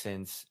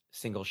Davison's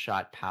single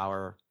shot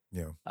power.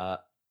 yeah. Uh,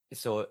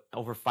 so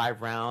over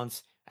 5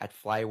 rounds at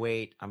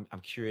flyweight, I'm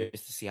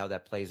curious to see how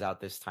that plays out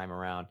this time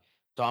around.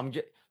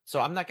 So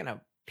I'm not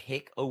gonna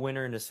pick a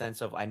winner in the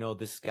sense of I know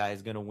this guy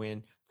is gonna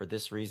win for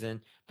this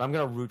reason, but I'm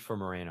gonna root for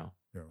Moreno.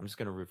 Yeah. I'm just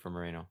gonna root for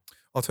Moreno.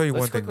 I'll tell you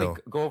Let's one thing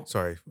quickly though. go.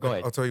 Sorry, Go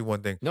ahead. I'll tell you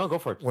one thing. No, go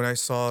for it. When I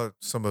saw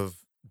some of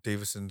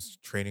Davison's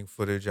training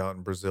footage out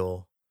in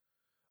Brazil,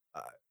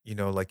 uh,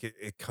 like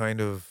it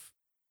kind of,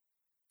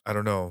 I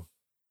don't know,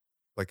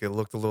 like it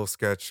looked a little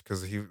sketch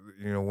because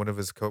one of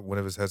one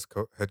of his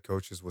head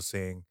coaches was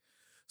saying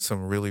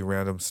some really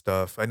random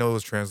stuff. I know it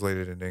was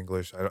translated in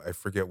English. I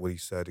forget what he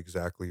said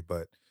exactly,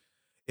 but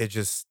it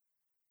just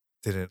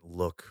didn't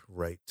look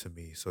right to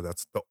me. So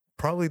that's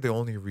probably the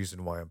only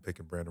reason why I'm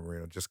picking Brandon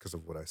Moreno, just because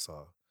of what I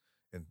saw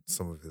in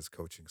some of his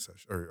coaching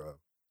session or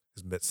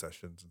his mid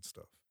sessions and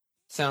stuff.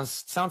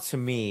 Sounds to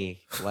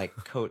me like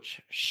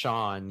Coach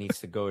Sean needs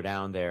to go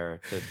down there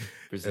to And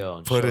Brazil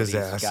and put show his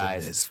these ass in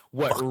guys his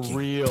what fucking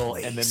real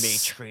MMA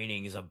place.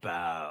 training is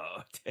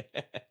about.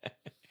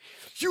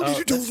 You need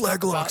to do Let's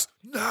leg talk about locks.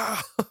 Nah.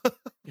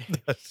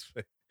 That's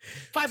right.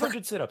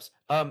 500 sit-ups.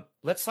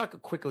 Let's talk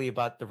quickly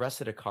about the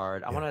rest of the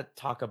card. I Yeah. want to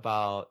talk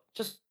about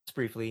just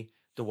briefly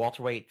the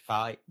welterweight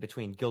fight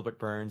between Gilbert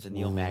Burns and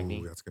Neil Ooh,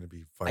 Magny. that's gonna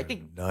be I fight of the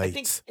think I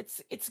think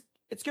night.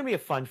 it's gonna be a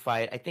fun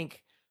fight. I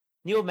think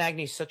Neil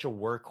Magny's such a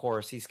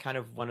workhorse. He's kind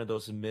of one of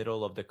those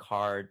middle of the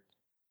card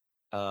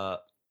uh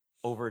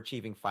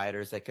overachieving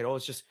fighters that could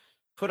always just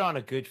put on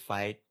a good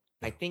fight.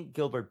 I Yeah, think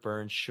Gilbert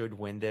Burns should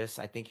win this.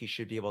 I think he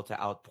should be able to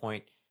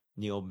outpoint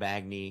Neil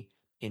Magny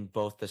in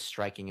both the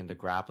striking and the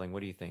grappling.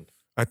 What do you think?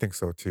 I think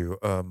so too.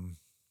 I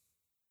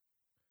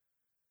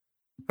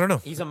don't know.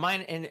 He's a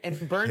mine and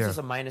Burns Yeah, is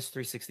a minus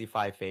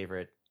 365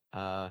 favorite.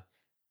 Uh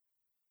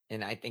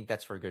and I think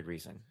that's for a good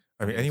reason.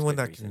 I I mean think it's a anyone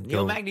good that can reason.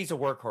 Neil go. Magny's a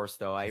workhorse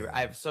though. I Yeah,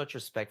 have such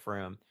respect for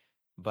him,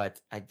 but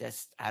I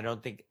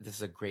don't think this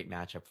is a great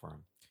matchup for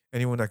him.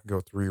 anyone that can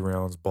go 3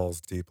 rounds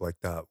balls deep like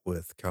that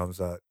with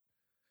Kamzat.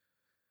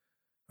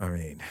 I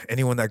mean,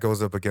 anyone that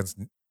goes up against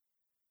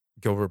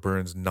Gilbert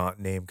Burns, not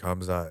named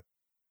Kamzat,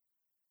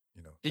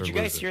 Did they're you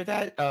guys losing. hear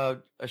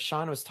that?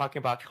 Sean was talking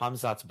about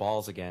Hamzat's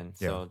balls again.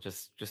 Yeah.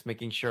 So just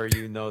making sure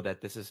you know that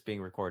this is being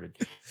recorded.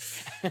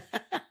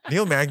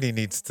 Neil Magny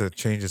needs to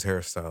change his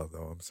hairstyle,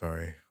 though. I'm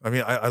sorry. I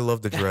mean, I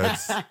love the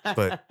dreads,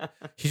 but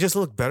he just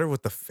looked better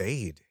with the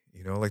fade.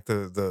 Like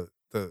the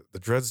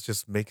dreads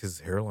just make his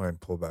hairline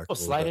pull back Well, a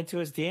little slide bit. into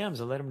his DMs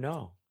and let him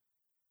know.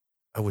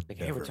 I would Like,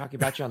 hey, we're never, talking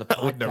about you on the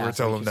I would never podcast. And we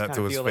tell him just that kind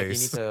to of his feel like you need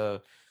face.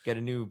 to get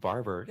a new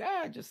barber.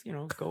 Yeah, just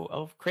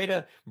go create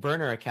a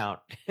burner account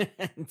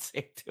and say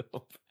it to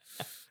him.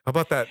 How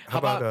about that? How How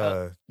about about go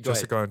ahead.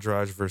 Jessica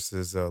Andrade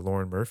versus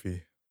Lauren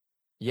Murphy?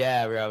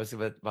 Yeah, I was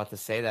about to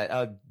say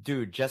that.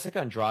 Dude, Jessica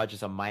Andrade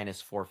is a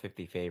minus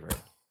 450 favorite.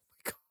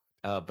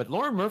 But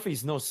Lauren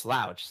Murphy's no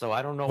slouch, so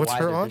I don't know What's why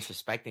her they're odds?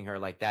 disrespecting her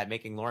like that,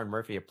 making Lauren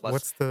Murphy a plus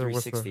What's the?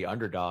 360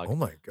 underdog. Oh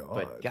my But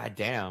god,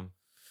 goddamn,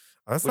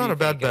 that's what do not you a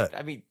bad think? bet.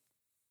 I mean,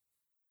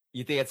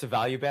 you think it's a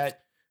value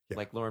bet? Yeah,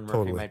 Like Lauren Murphy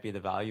totally, might be the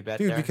value bet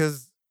dude. there?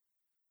 Because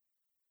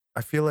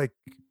I feel like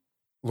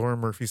Lauren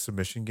Murphy's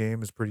submission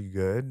game is pretty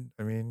good.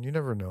 I mean, you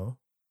never know.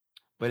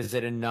 But is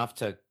it enough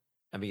to?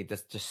 I mean,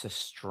 that's just the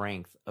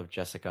strength of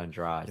Jessica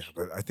Andrade. Yeah,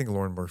 but I think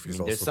Lauren I Murphy's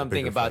mean, there's also the something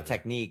bigger about fighter.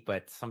 technique,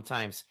 but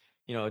sometimes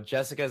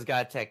Jessica's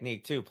got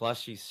technique too. Plus,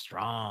 she's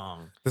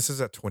strong. This is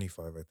at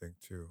 25, I think,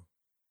 too.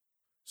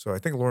 So I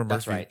think Lauren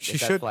That's Murphy, right.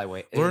 It's at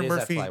flyweight. It Lauren is at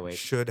Murphy flyweight.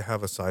 should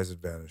have a size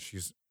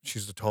advantage.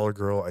 She's the taller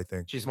girl, I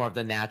think. She's more of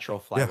the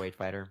natural Yeah, flyweight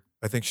fighter.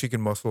 I think she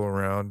can muscle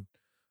around.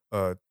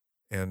 Uh,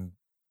 and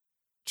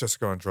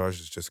Jessica Andrade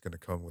is just going to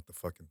come with the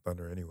fucking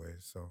thunder anyway.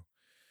 So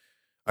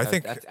I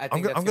think I think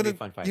I'm that's gonna be a gonna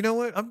fun you fight. know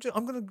what? I'm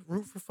gonna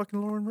root for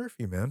fucking Lauren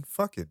Murphy, man.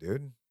 Fuck it,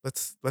 dude.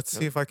 Let's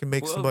see Uh, if I can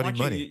make Well, why somebody don't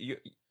you money.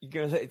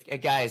 you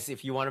guys?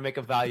 If you want to make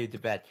a value to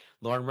bet,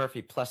 Lauren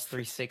Murphy plus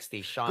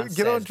 360. Sean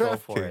Get on says go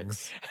for it.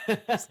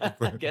 DraftKings.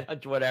 Something. Get on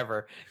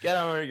whatever. Get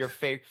on your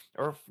favorite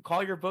or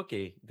call your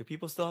bookie. Do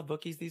people still have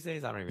bookies these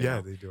days? I don't even Yeah,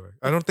 know. they do it.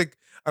 I What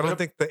don't up?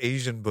 think the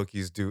Asian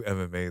bookies do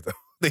MMA though.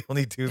 They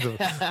only do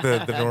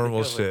the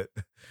normal shit.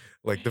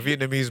 Like the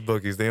Vietnamese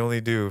bookies, they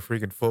only do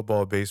freaking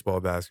football, baseball,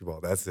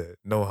 basketball. That's it.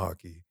 No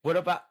hockey. What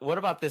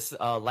about this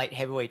light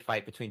heavyweight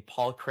fight between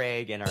Paul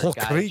Craig and our Paul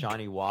guy Craig.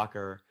 Johnny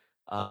Walker?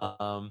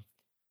 Um,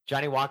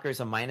 Johnny Walker is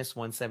a minus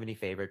 170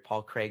 favorite.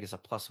 Paul Craig is a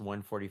plus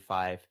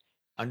 145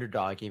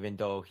 underdog, even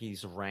though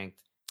he's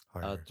ranked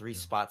Higher. three Yeah.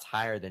 spots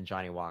higher than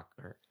Johnny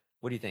Walker.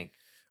 What do you think?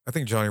 I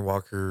think Johnny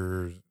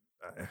Walker,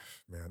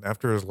 man,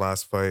 after his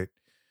last fight,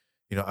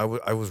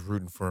 I was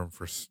rooting for him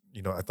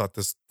I thought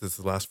this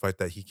last fight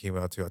that he came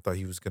out to, I thought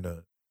he was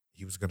gonna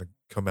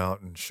come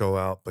out and show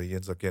out, but he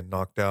ends up getting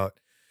knocked out.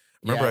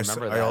 Yeah, I Remember,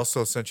 remember I that.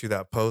 also sent you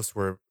that post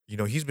where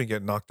he's been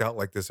getting knocked out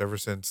like this ever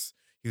since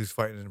he was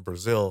fighting in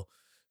Brazil.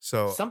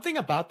 So Something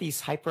about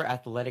these hyper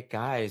athletic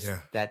guys yeah,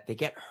 that they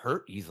get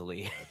hurt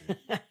easily.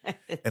 yeah, dude.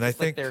 It's And I just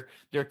like think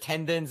their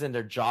tendons and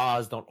their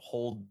jaws don't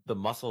hold the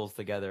muscles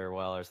together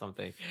well or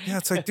something. yeah,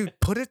 it's like, dude,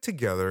 put it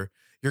together.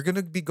 You're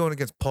gonna be going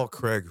against Paul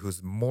Craig,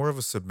 who's more of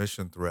a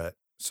submission threat.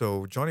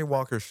 So Johnny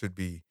Walker should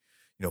be,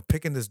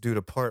 picking this dude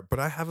apart. But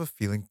I have a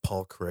feeling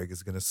Paul Craig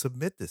is gonna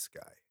submit this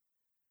guy.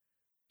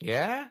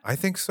 Yeah? I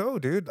think so,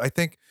 dude. I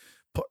think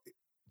Pa-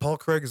 Paul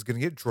Craig is gonna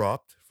get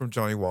dropped from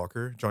Johnny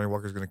Walker. Johnny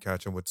Walker's gonna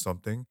catch him with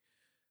something.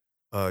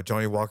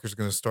 Johnny Walker's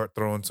gonna start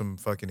throwing some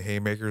fucking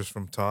haymakers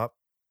from top.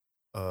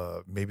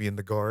 Maybe in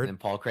the And guard. then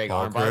Paul Craig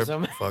Paul armbars Craig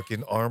him.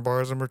 fucking arm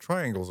bars him or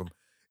triangles him.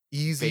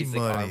 Easy Basic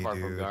money, armbar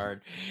from dude.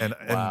 guard. And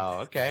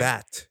Wow, okay.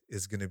 that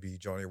is gonna be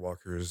Johnny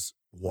Walker's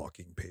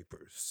walking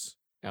papers.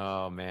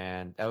 Oh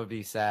man, that would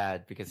be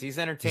sad because he's He's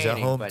at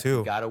entertaining, home but you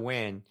too. gotta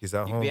win. He's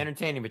at You can be home.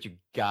 entertaining, but you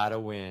gotta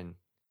win.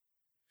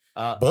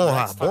 Boa,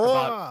 Let's talk about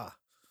boa.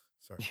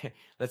 Sorry.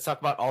 let's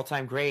talk about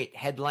all-time great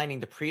headlining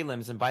the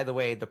prelims. And by the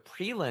way, the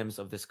prelims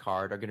of this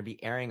card are going to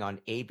be airing on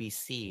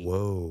ABC.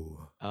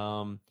 Whoa.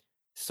 Um,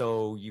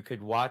 so you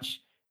could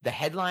watch the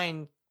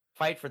headline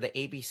fight for the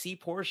ABC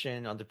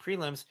portion on the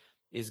prelims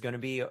is going to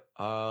be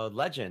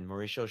legend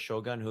Mauricio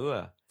Shogun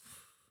Hua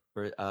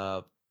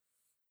for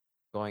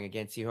going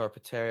against Ihor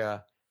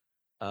Patera.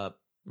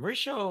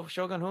 Mauricio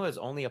Shogun Hua is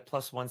only a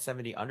plus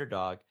 170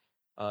 underdog.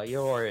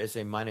 Ihor is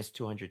a minus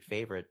 200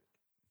 favorite.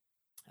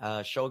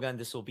 Shogun,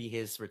 this will be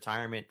his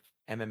retirement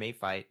MMA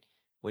fight.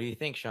 What do you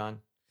think, Sean?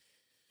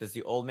 Does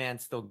the old man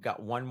still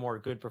got one more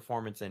good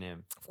performance in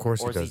him? Of course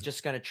he Or is he does.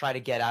 just going to try to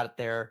get out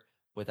there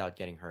without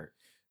getting hurt?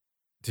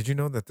 Did you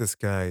know that this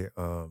guy,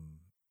 Eor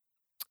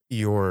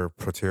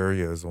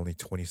Proteria, is only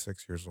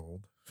 26 years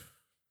old?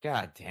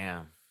 God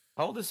damn.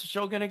 How old is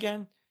Shogun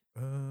again?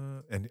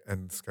 And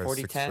this guy's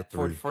 40, 10,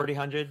 40, 6'3". 40,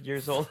 100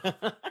 years old?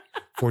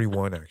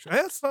 41, actually.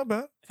 That's not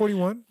bad.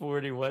 41.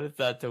 41. It's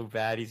not so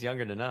bad. He's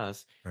younger than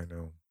us. I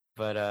know.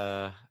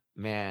 But,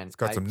 man. It's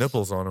got some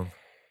nipples on him.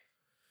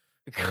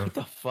 What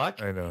the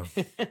fuck? I know.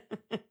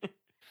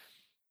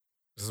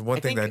 This is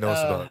one thing that I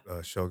noticed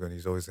about Shogun.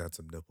 He's always had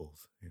some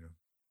nipples,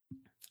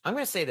 I'm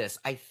going to say this.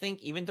 I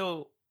think even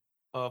though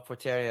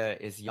Porteria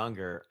is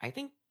younger, I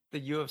think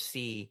the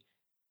UFC,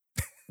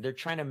 they're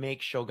trying to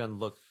make Shogun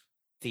look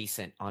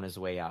decent on his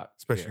way out.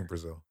 Especially in here.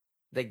 Brazil.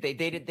 Like they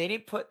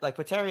didn't put like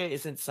Porteria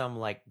isn't some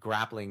like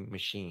grappling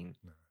machine.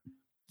 No.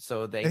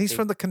 So And he's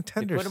from the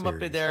Contender put him up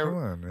series. there. Come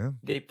on, man.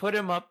 They put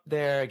him up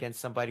there against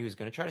somebody who's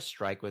going to try to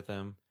strike with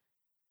him.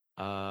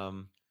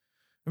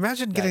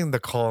 Imagine getting the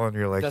call and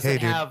you're like, hey,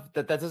 dude.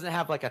 That doesn't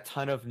have like a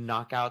ton of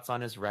knockouts on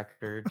his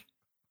record.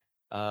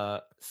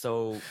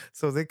 So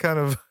they kind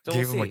of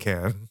gave him a see.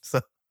 can.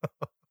 So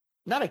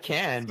Not a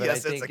can, but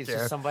Yes, I it's think a it's can.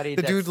 just somebody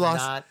The that's dude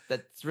lost-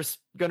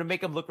 going to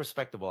make him look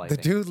respectable. I the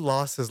think. dude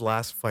lost his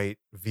last fight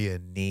via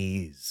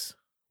knees.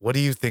 What do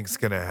you think's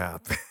gonna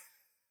happen?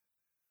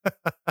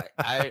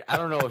 I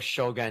don't know if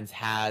Shogun's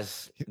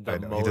has the I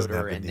know, he doesn't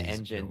have motor the and the knees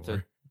engine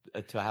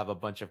no to have a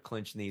bunch of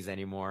clinch knees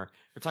anymore.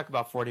 We're talking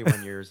about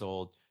 41 years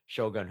old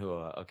Shogun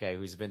Hua, okay,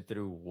 who's been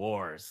through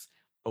wars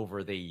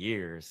over the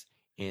years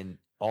in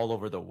all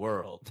over the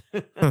world.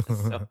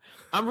 So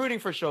I'm rooting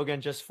for Shogun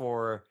just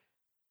for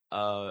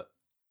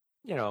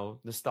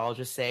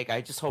nostalgia's sake. I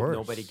just hope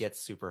nobody course.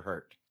 gets super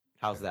hurt.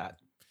 How's that?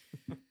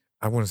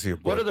 I want to see a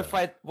What other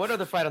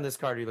bloodbath. fight on this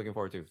card are you looking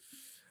forward to?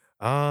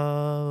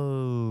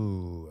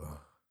 Oh,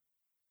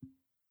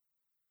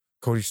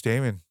 Cody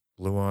Stamen,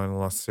 Luan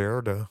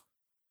Lacerda.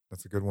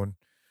 That's a good one.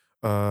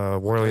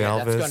 Warley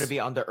Alves. That's going to be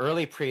on the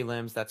early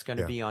prelims. That's going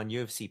to Yeah. be on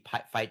UFC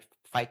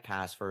Fight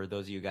Pass for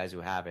those of you guys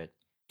who have it.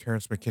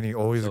 Terrence McKinney,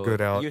 always So a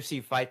good out.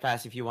 UFC Fight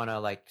Pass. If you want to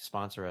like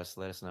sponsor us,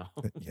 let us know.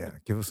 Yeah,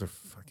 give us a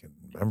fucking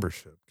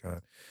membership.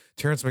 God,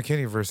 Terrence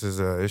McKinney versus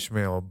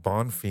Ishmael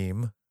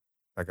Bonfim.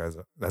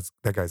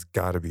 That guy's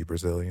got to be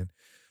Brazilian.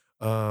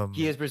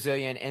 He is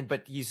Brazilian,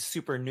 but he's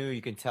super new.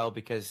 You can tell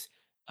because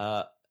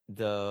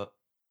the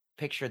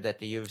picture that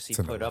the UFC It's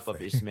put another up of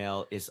thing.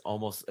 Ismail is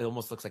almost it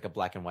almost looks like a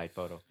black and white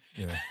photo.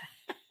 Yeah.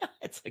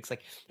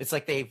 It's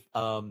like they've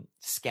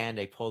scanned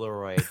a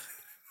Polaroid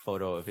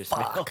photo of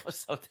Ismail Fuck. or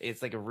something.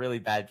 It's like a really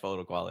bad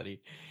photo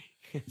quality.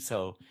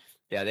 So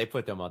yeah, they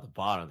put them on the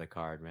bottom of the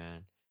card,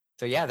 man.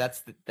 So yeah,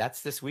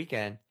 that's this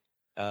weekend.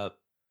 Uh,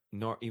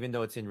 nor even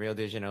though it's in Rio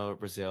de Janeiro,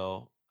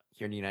 Brazil,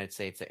 here in the United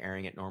States, they're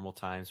airing at normal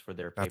times for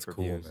their pay That's per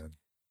cool, views. man.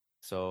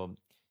 So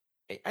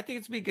I think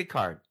it's gonna be a good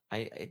card.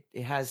 It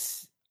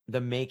has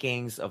the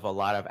makings of a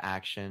lot of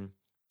action.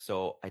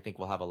 So I think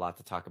we'll have a lot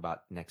to talk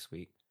about next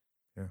week.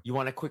 Yeah. You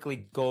want to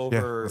quickly go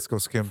Yeah. Let's over go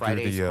skim through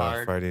Friday's the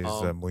card Friday's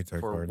Muay Thai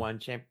for card. one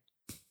champ?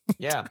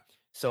 Yeah.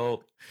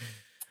 So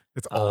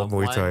It's all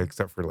Muay Thai one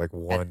except for like at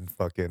one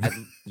fucking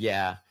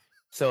yeah.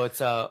 So it's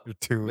or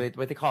two.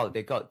 what they call it.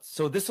 They call it,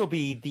 so this will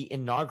be the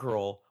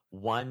inaugural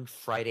One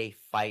Friday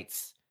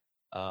Fights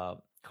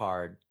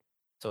card.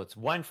 So it's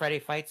One Friday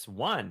Fights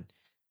One,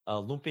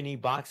 Lumpini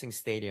Boxing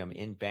Stadium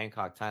in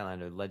Bangkok,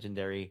 Thailand. A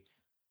legendary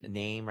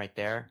name right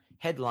there.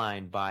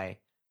 Headlined by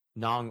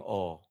Nong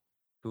O,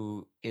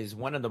 who is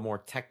one of the more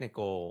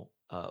technical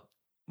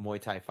Muay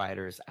Thai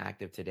fighters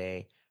active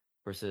today,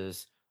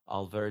 versus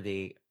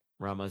Alverdi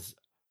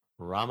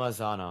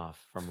Ramazanov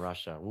from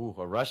Russia. Ooh,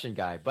 a Russian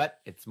guy, but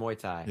it's Muay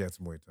Thai. Yeah, it's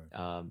Muay Thai.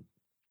 Um,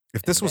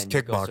 If and this was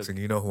then you also kickboxing,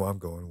 you know who I'm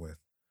going with.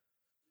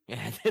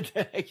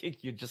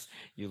 you just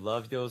you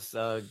love those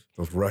Those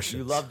you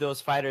Russians. love those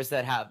fighters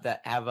that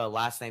have a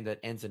last name that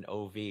ends in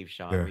ov.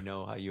 Sean, Yeah. we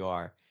know how you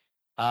are.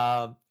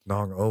 Um,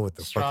 Nong O with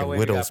the fucking Strawweight, we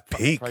widow's got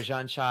peak.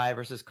 Prajan Chai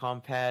versus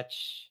Kompech.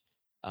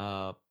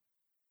 Uh,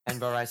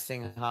 Enbarai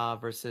Singha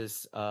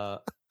versus Kun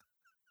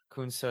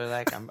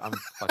Soilek. I'm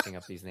fucking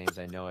up these names.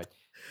 I know it.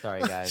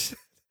 Sorry, guys.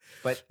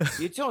 But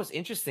it's always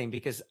interesting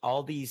because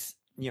all these,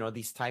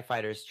 these Thai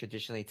fighters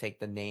traditionally take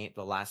the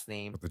last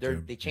name. With the They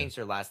gym. Yeah. change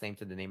their last name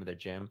to the name of their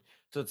gym.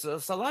 So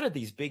it's a lot of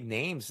these big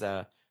names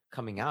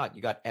coming out.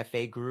 You got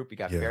FA Group, you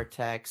got Yeah.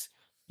 Fairtex,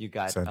 you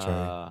got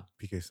Sanchai.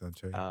 PK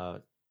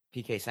Sanchai.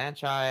 PK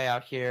Sanchai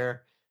out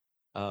here.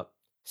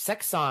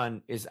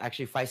 Sexon is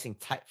actually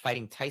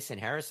fighting Tyson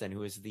Harrison,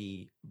 who is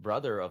the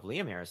brother of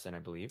Liam Harrison, I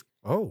believe,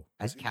 Oh,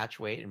 is at he?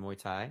 catchweight in Muay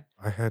Thai.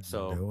 I had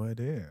So no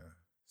idea.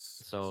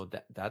 so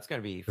that's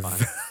gonna be fun.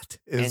 That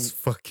is And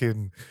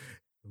fucking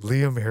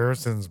Liam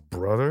Harrison's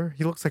brother.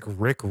 He looks like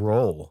Rick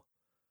Roll.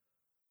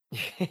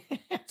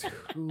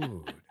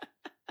 Dude.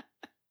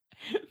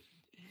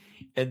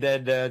 and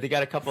then they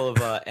got a couple of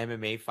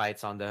MMA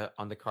fights on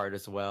the card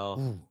as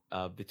well,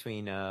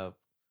 between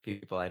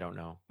people I don't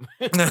know.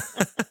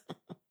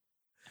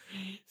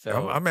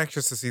 So I'm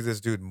anxious to see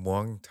this dude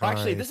Muay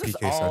actually, Thai this is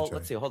PK all. Sanchai.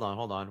 Let's see. Hold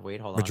on. Wait,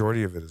 hold on.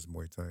 Majority of it is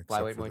Muay Thai, except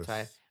Flyweight for Muay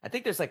Thai. this. I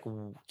think there's like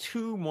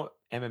two more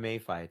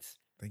MMA fights.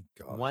 Thank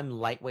God. One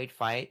lightweight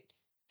fight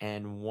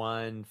and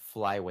one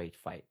flyweight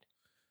fight.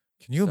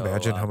 Can you So,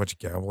 imagine how much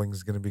gambling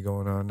is going to be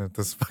going on at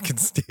this fucking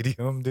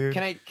stadium, dude?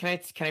 Can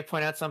I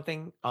point out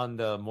something on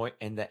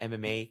in the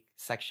MMA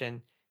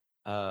section?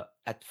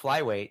 At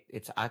flyweight,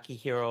 it's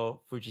Akihiro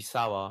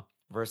Fujisawa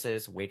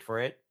versus wait for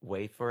it,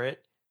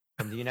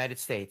 from the United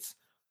States,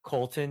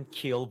 Colton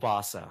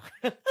Kielbasa.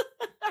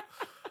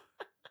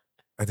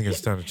 I think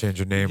it's time to change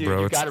your name, Dude,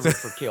 bro. you gotta root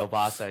for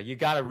Kielbasa. You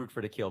gotta root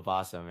for the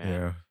Kielbasa, man.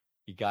 Yeah.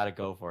 You gotta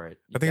go for it.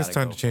 I think it's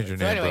time to change your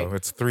name, bro.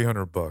 It's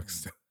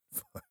 $300.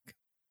 Fuck.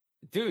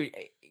 Dude,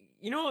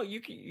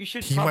 you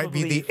should. He probably might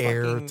be the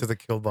heir to the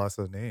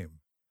Kielbasa name,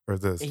 or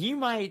this. He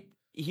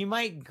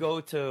might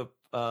go to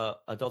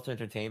adult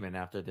entertainment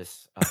after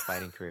this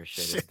fighting career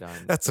shit is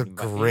done. That's a He'll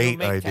great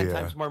make idea. 10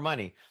 times more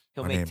money.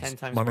 He'll make 10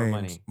 times more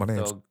money. My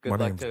name's So good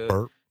luck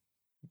to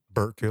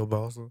Bert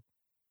Kielbasa.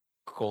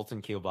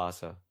 Colton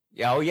Kielbasa.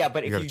 Yeah, oh yeah,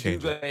 but You if gotta you do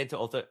change go it. into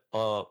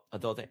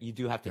adult, you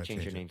do have to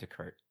change your name to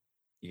Kurt.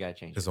 You gotta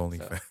change His it.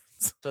 OnlyFans.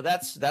 So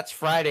that's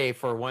Friday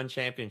for One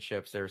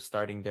Championships. They're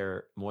starting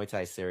their Muay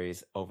Thai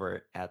series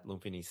over at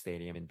Lumpini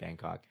Stadium in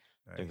Bangkok.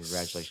 So Nice.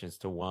 congratulations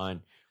to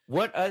One.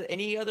 What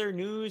any other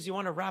news you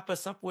want to wrap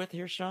us up with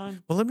here,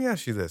 Sean? Well, let me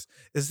ask you this.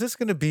 Is this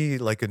going to be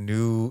like a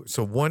new,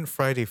 so One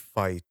Friday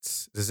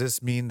Fights, does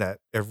this mean that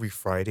every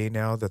Friday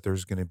now that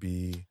there's going to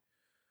be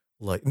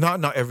like,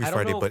 not every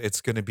Friday, but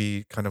it's going to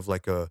be kind of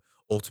like a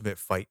ultimate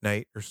fight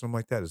night or something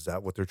like that? Is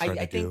that what they're trying to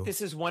do? I think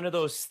this is one of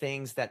those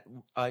things that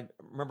I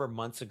remember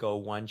months ago,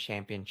 One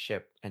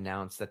Championship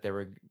announced that they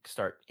were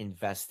start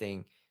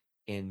investing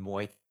in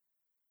Muay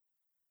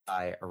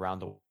Thai around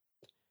the world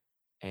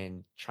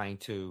and trying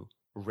to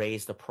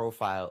raise the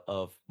profile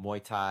of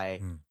Muay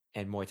Thai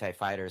and Muay Thai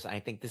fighters. And I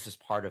think this is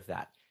part of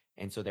that.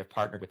 And so they've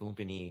partnered with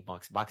Lumpini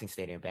Boxing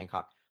Stadium in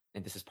Bangkok,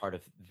 and this is part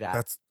of that.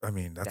 That's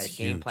that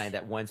game plan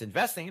that One's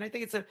investing. And I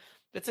think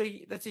that's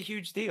a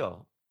huge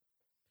deal.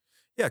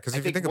 Yeah, because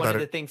if you think about it, one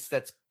of the things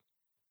that's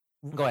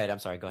go ahead. I'm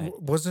sorry. Go ahead.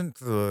 Wasn't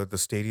the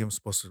stadium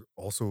supposed to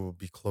also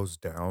be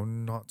closed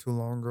down not too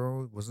long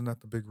ago? Wasn't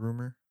that the big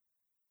rumor?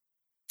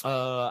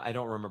 I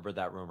don't remember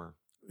that rumor.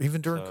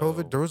 Even during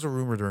COVID, there was a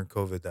rumor during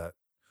COVID that,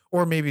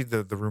 or maybe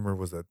the rumor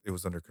was that it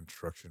was under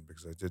construction,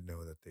 because I did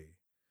know that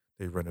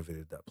they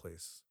renovated that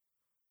place,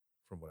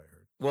 from what I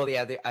heard. Well,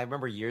 yeah, I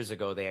remember years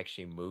ago they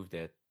actually moved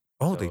it.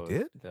 Oh, they So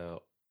did?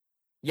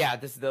 yeah,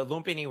 this the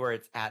Lumpini where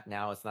it's at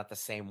now. It's not the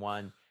same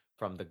one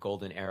from the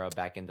golden era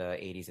back in the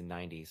 80s and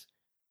 90s.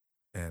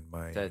 And So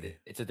my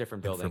it's a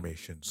different building.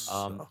 information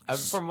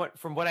sucks.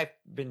 From what I've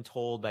been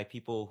told by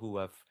people who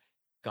have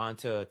gone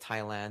to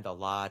Thailand a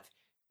lot,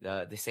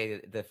 they say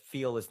that the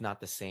feel is not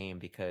the same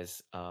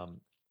because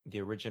the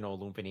original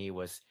Lumpini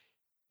was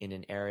in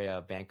an area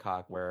of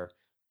Bangkok where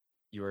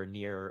you were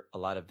near a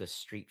lot of the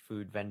street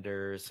food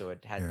vendors, so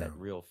it had Yeah. that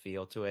real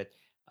feel to it.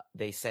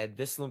 They said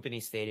this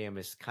Lumpini Stadium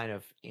is kind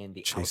of in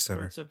the Chase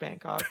Center. outskirts of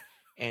Bangkok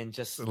and It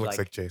just looks like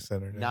like Chase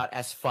Center now. not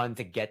as fun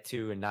to get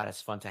to and not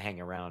as fun to hang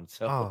around.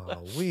 So,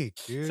 Oh, weak,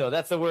 so dude.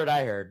 that's the word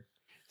I heard.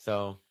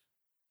 So,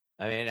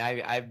 I mean,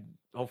 I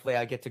hopefully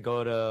I get to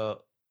go to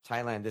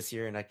Thailand this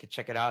year and I could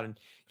check it out and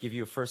give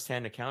you a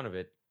firsthand account of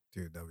it.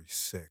 Dude, that'd be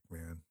sick,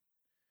 man.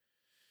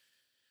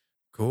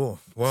 Cool.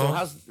 So Well,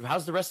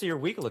 how's the rest of your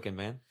week looking,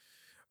 man?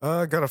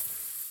 got a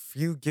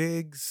few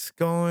gigs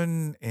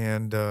going,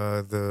 and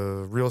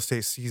the real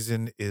estate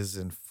season is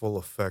in full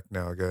effect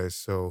now, guys.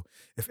 So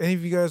if any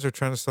of you guys are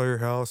trying to sell your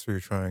house or you're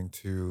trying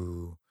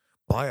to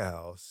buy a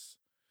house,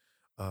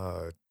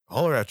 uh,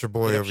 holler at your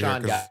boy Hit up over here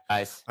Sean, because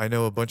guys. I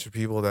know a bunch of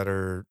people that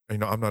are,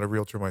 I'm not a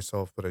realtor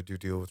myself, but I do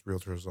deal with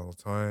realtors all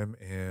the time,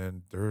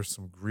 and there are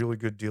some really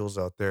good deals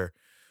out there.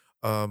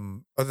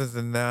 Other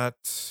than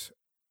that,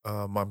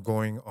 I'm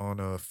going on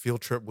a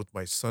field trip with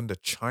my son to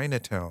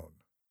Chinatown.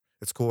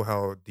 It's cool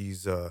how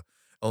these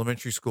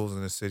elementary schools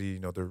in the city,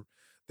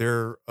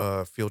 their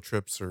field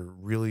trips are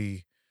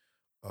really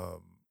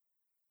um,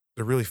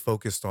 they're really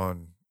focused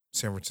on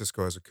San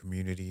Francisco as a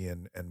community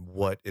and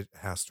what it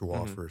has to Hmm.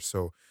 offer.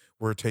 So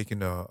we're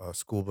taking a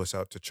school bus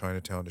out to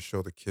Chinatown to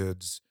show the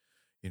kids,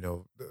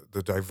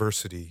 the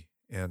diversity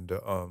and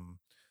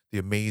the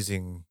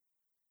amazing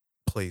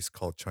place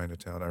called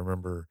Chinatown. I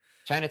remember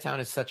Chinatown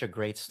is such a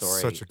great such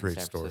story a in great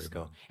San story, Francisco.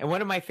 man. And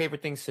one of my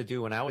favorite things to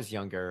do when I was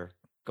younger,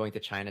 going to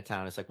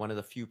Chinatown, is like one of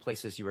the few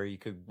places where you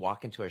could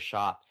walk into a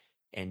shop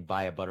and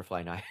buy a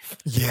butterfly knife.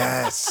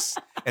 Yes,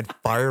 and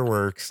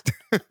fireworks,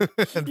 and You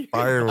can buy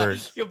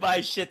fireworks. you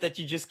buy shit that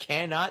you just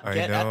cannot I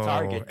get at know,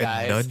 Target, and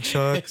guys.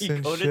 nunchucks You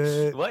and go to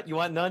shit. what? You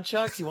want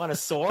nunchucks? You want a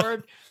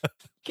sword?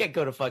 Can't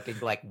go to fucking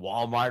like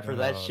Walmart for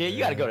that Oh shit. You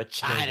got to go man, to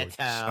you gotta go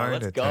Chinatown.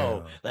 Let's go.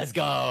 Chinatown. Let's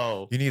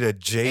go. You need a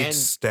jade And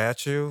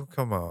statue?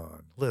 Come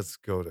on, let's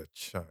go to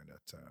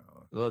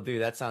Chinatown. well,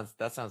 dude, that sounds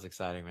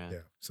exciting, man. Yeah,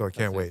 so I That's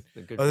can't wait.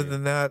 just good for Other you.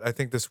 than that, I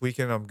think this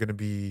weekend I'm gonna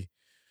be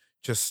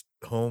just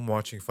home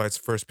watching fights.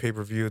 First pay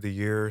per view of the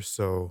year.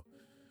 So,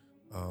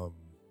 um,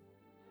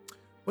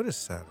 what is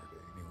Saturday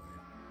anyway?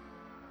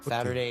 What day?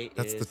 Saturday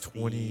That's the is the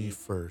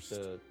 21st.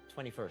 the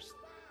 21st.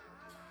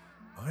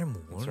 I'm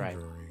That's right.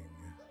 wondering.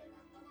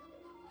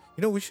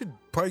 We should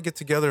probably get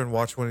together and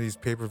watch one of these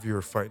pay per view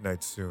or fight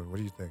nights soon. What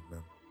do you think,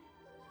 man?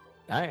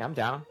 All right, I'm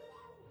down.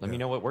 Let Yeah, me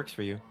know what works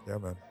for you. yeah,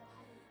 man.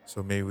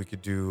 So maybe we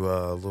could do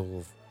a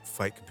little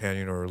fight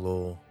companion or a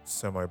little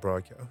semi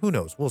broadcast. Who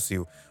knows? We'll see.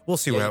 We'll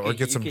see Yeah, what, or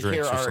get you some could hear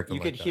drinks or our something you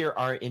like could that hear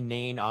our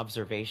inane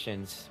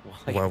observations while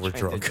while you're we're trying to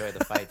drunk, enjoy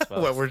the fights,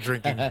 while folks. we're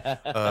drinking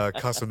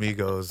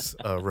Casamigos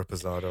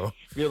Reposado.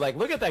 You're like,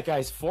 look at that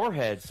guy's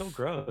forehead, so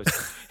gross.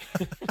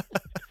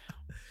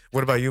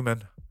 What about you,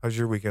 man? How's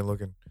your weekend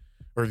looking?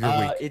 Or your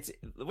week? It's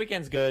the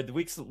weekend's good. The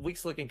week's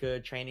looking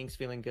good. Training's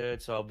feeling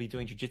good. So I'll be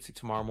doing jujitsu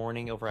tomorrow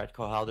morning over at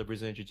Kohalda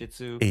Brazilian Jiu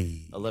Jitsu,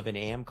 Hey. 11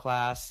 a.m.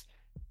 class.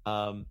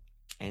 Um,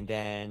 and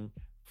then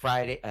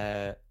Friday,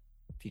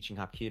 teaching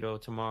Hapkido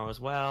tomorrow as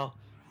well.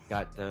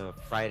 Got the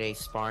Friday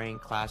sparring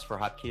class for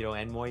Hapkido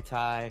and Muay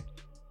Thai.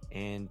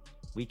 And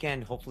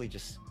weekend, hopefully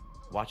just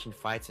watching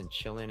fights and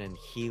chilling and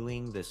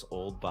healing this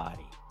old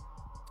body.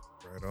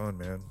 Right on,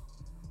 man.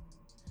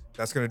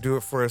 That's going to do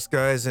it for us,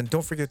 guys. And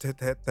don't forget to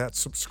hit that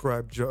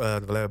subscribe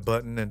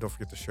button. And don't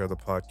forget to share the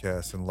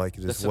podcast and like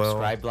it The as well.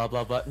 subscribe blah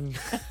blah button.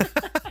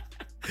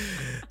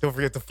 Don't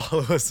forget to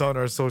follow us on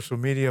our social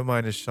media.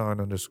 Mine is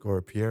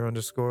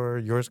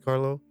Sean_Pierre_. Yours,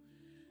 Carlo?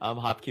 I'm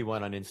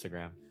Hopkey1 on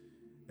Instagram.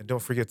 And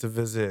don't forget to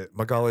visit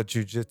Magala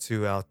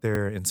Jiu-Jitsu out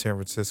there in San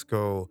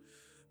Francisco.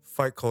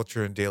 Fight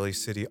Culture in Daly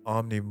City.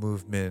 Omni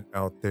Movement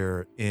out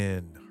there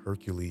in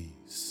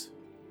Hercules.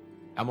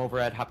 I'm over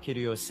at Hapkido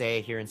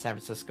USA here in San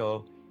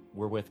Francisco.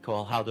 We're with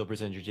Kohaldo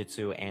Brazilian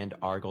Jiu-Jitsu and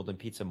our Golden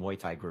Pizza Muay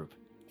Thai group.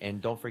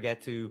 And don't forget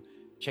to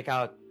check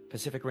out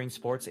Pacific Ring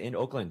Sports in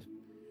Oakland.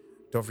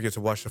 Don't forget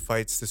to watch the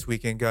fights this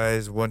weekend,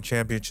 guys. One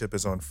championship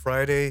is on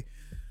Friday.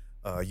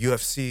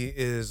 UFC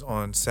is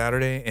on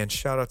Saturday. And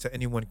shout out to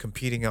anyone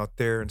competing out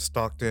there in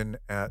Stockton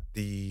at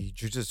the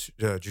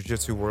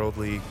Jiu-Jitsu World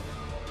League.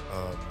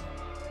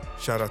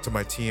 Shout out to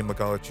my team,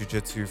 Magala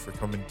Jiu-Jitsu, for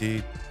coming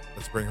deep.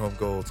 Let's bring home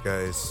golds,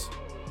 guys.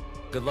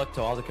 Good luck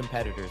to all the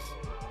competitors.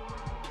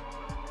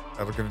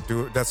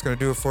 That's gonna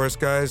do it for us,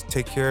 guys.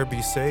 Take care.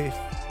 Be safe.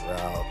 We're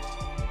out.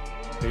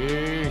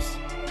 Peace.